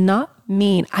 it does not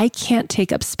mean I can't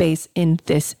take up space in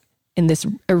this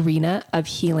arena of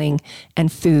healing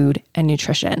and food and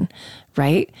nutrition,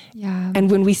 right? Yeah. And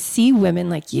when we see women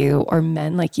like you or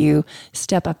men like you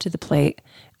step up to the plate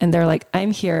and they're like,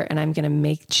 I'm here and I'm going to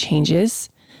make changes.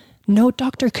 No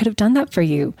doctor could have done that for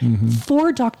you.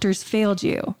 4 doctors failed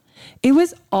you. It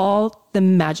was all the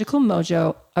magical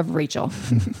mojo of Rachel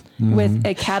with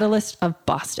a catalyst of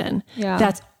Boston. Yeah.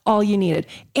 That's all you needed.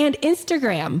 And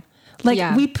Instagram.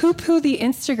 Like we poo-poo the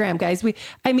Instagram, guys.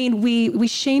 We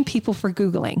shame people for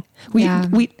Googling.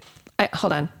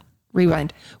 Hold on,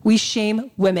 rewind. We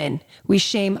shame women. We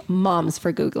shame moms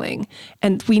for Googling.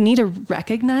 And we need to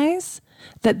recognize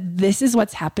that this is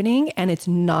what's happening and it's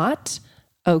not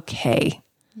okay.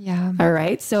 Yeah. All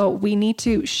right. So we need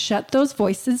to shut those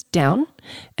voices down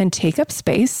and take up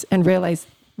space and realize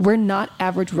we're not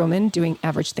average women doing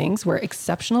average things. We're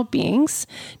exceptional beings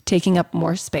taking up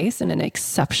more space in an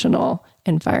exceptional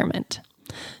environment.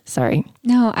 Sorry.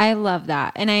 No, I love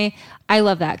that. And I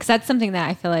love that because that's something that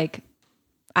I feel like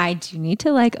I do need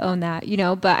to like own that, you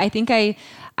know, but I think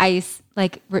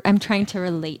I'm trying to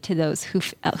relate to those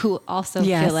who also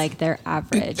feel like they're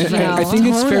average. You know? I think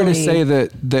it's fair to say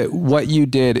that what you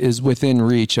did is within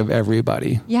reach of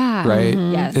everybody. Yeah. Right.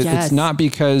 Yes. It's not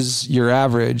because you're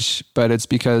average, but it's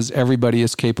because everybody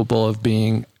is capable of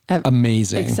being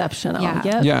amazing, exceptional. Yeah.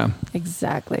 Yep. Yeah.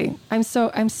 Exactly. I'm so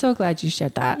glad you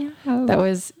shared that. Yeah. That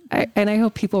was, and I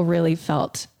hope people really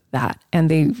felt that and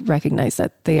they recognize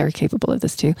that they are capable of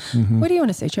this too. What do you want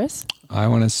to say, Tris? I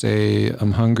want to say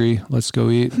I'm hungry. Let's go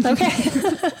eat. Okay.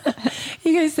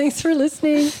 You guys, thanks for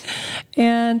listening.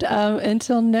 And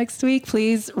until next week,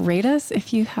 please rate us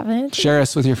if you haven't. Share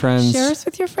us with your friends. Share us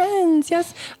with your friends.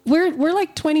 Yes. We're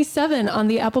like 27 on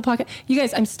the Apple Podcast. You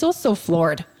guys, I'm still so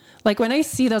floored. Like when I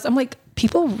see those, I'm like,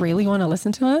 people really want to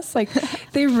listen to us. Like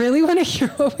they really want to hear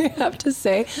what we have to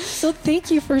say. So thank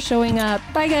you for showing up.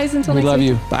 Bye guys. Until next week.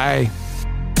 We love you. Bye.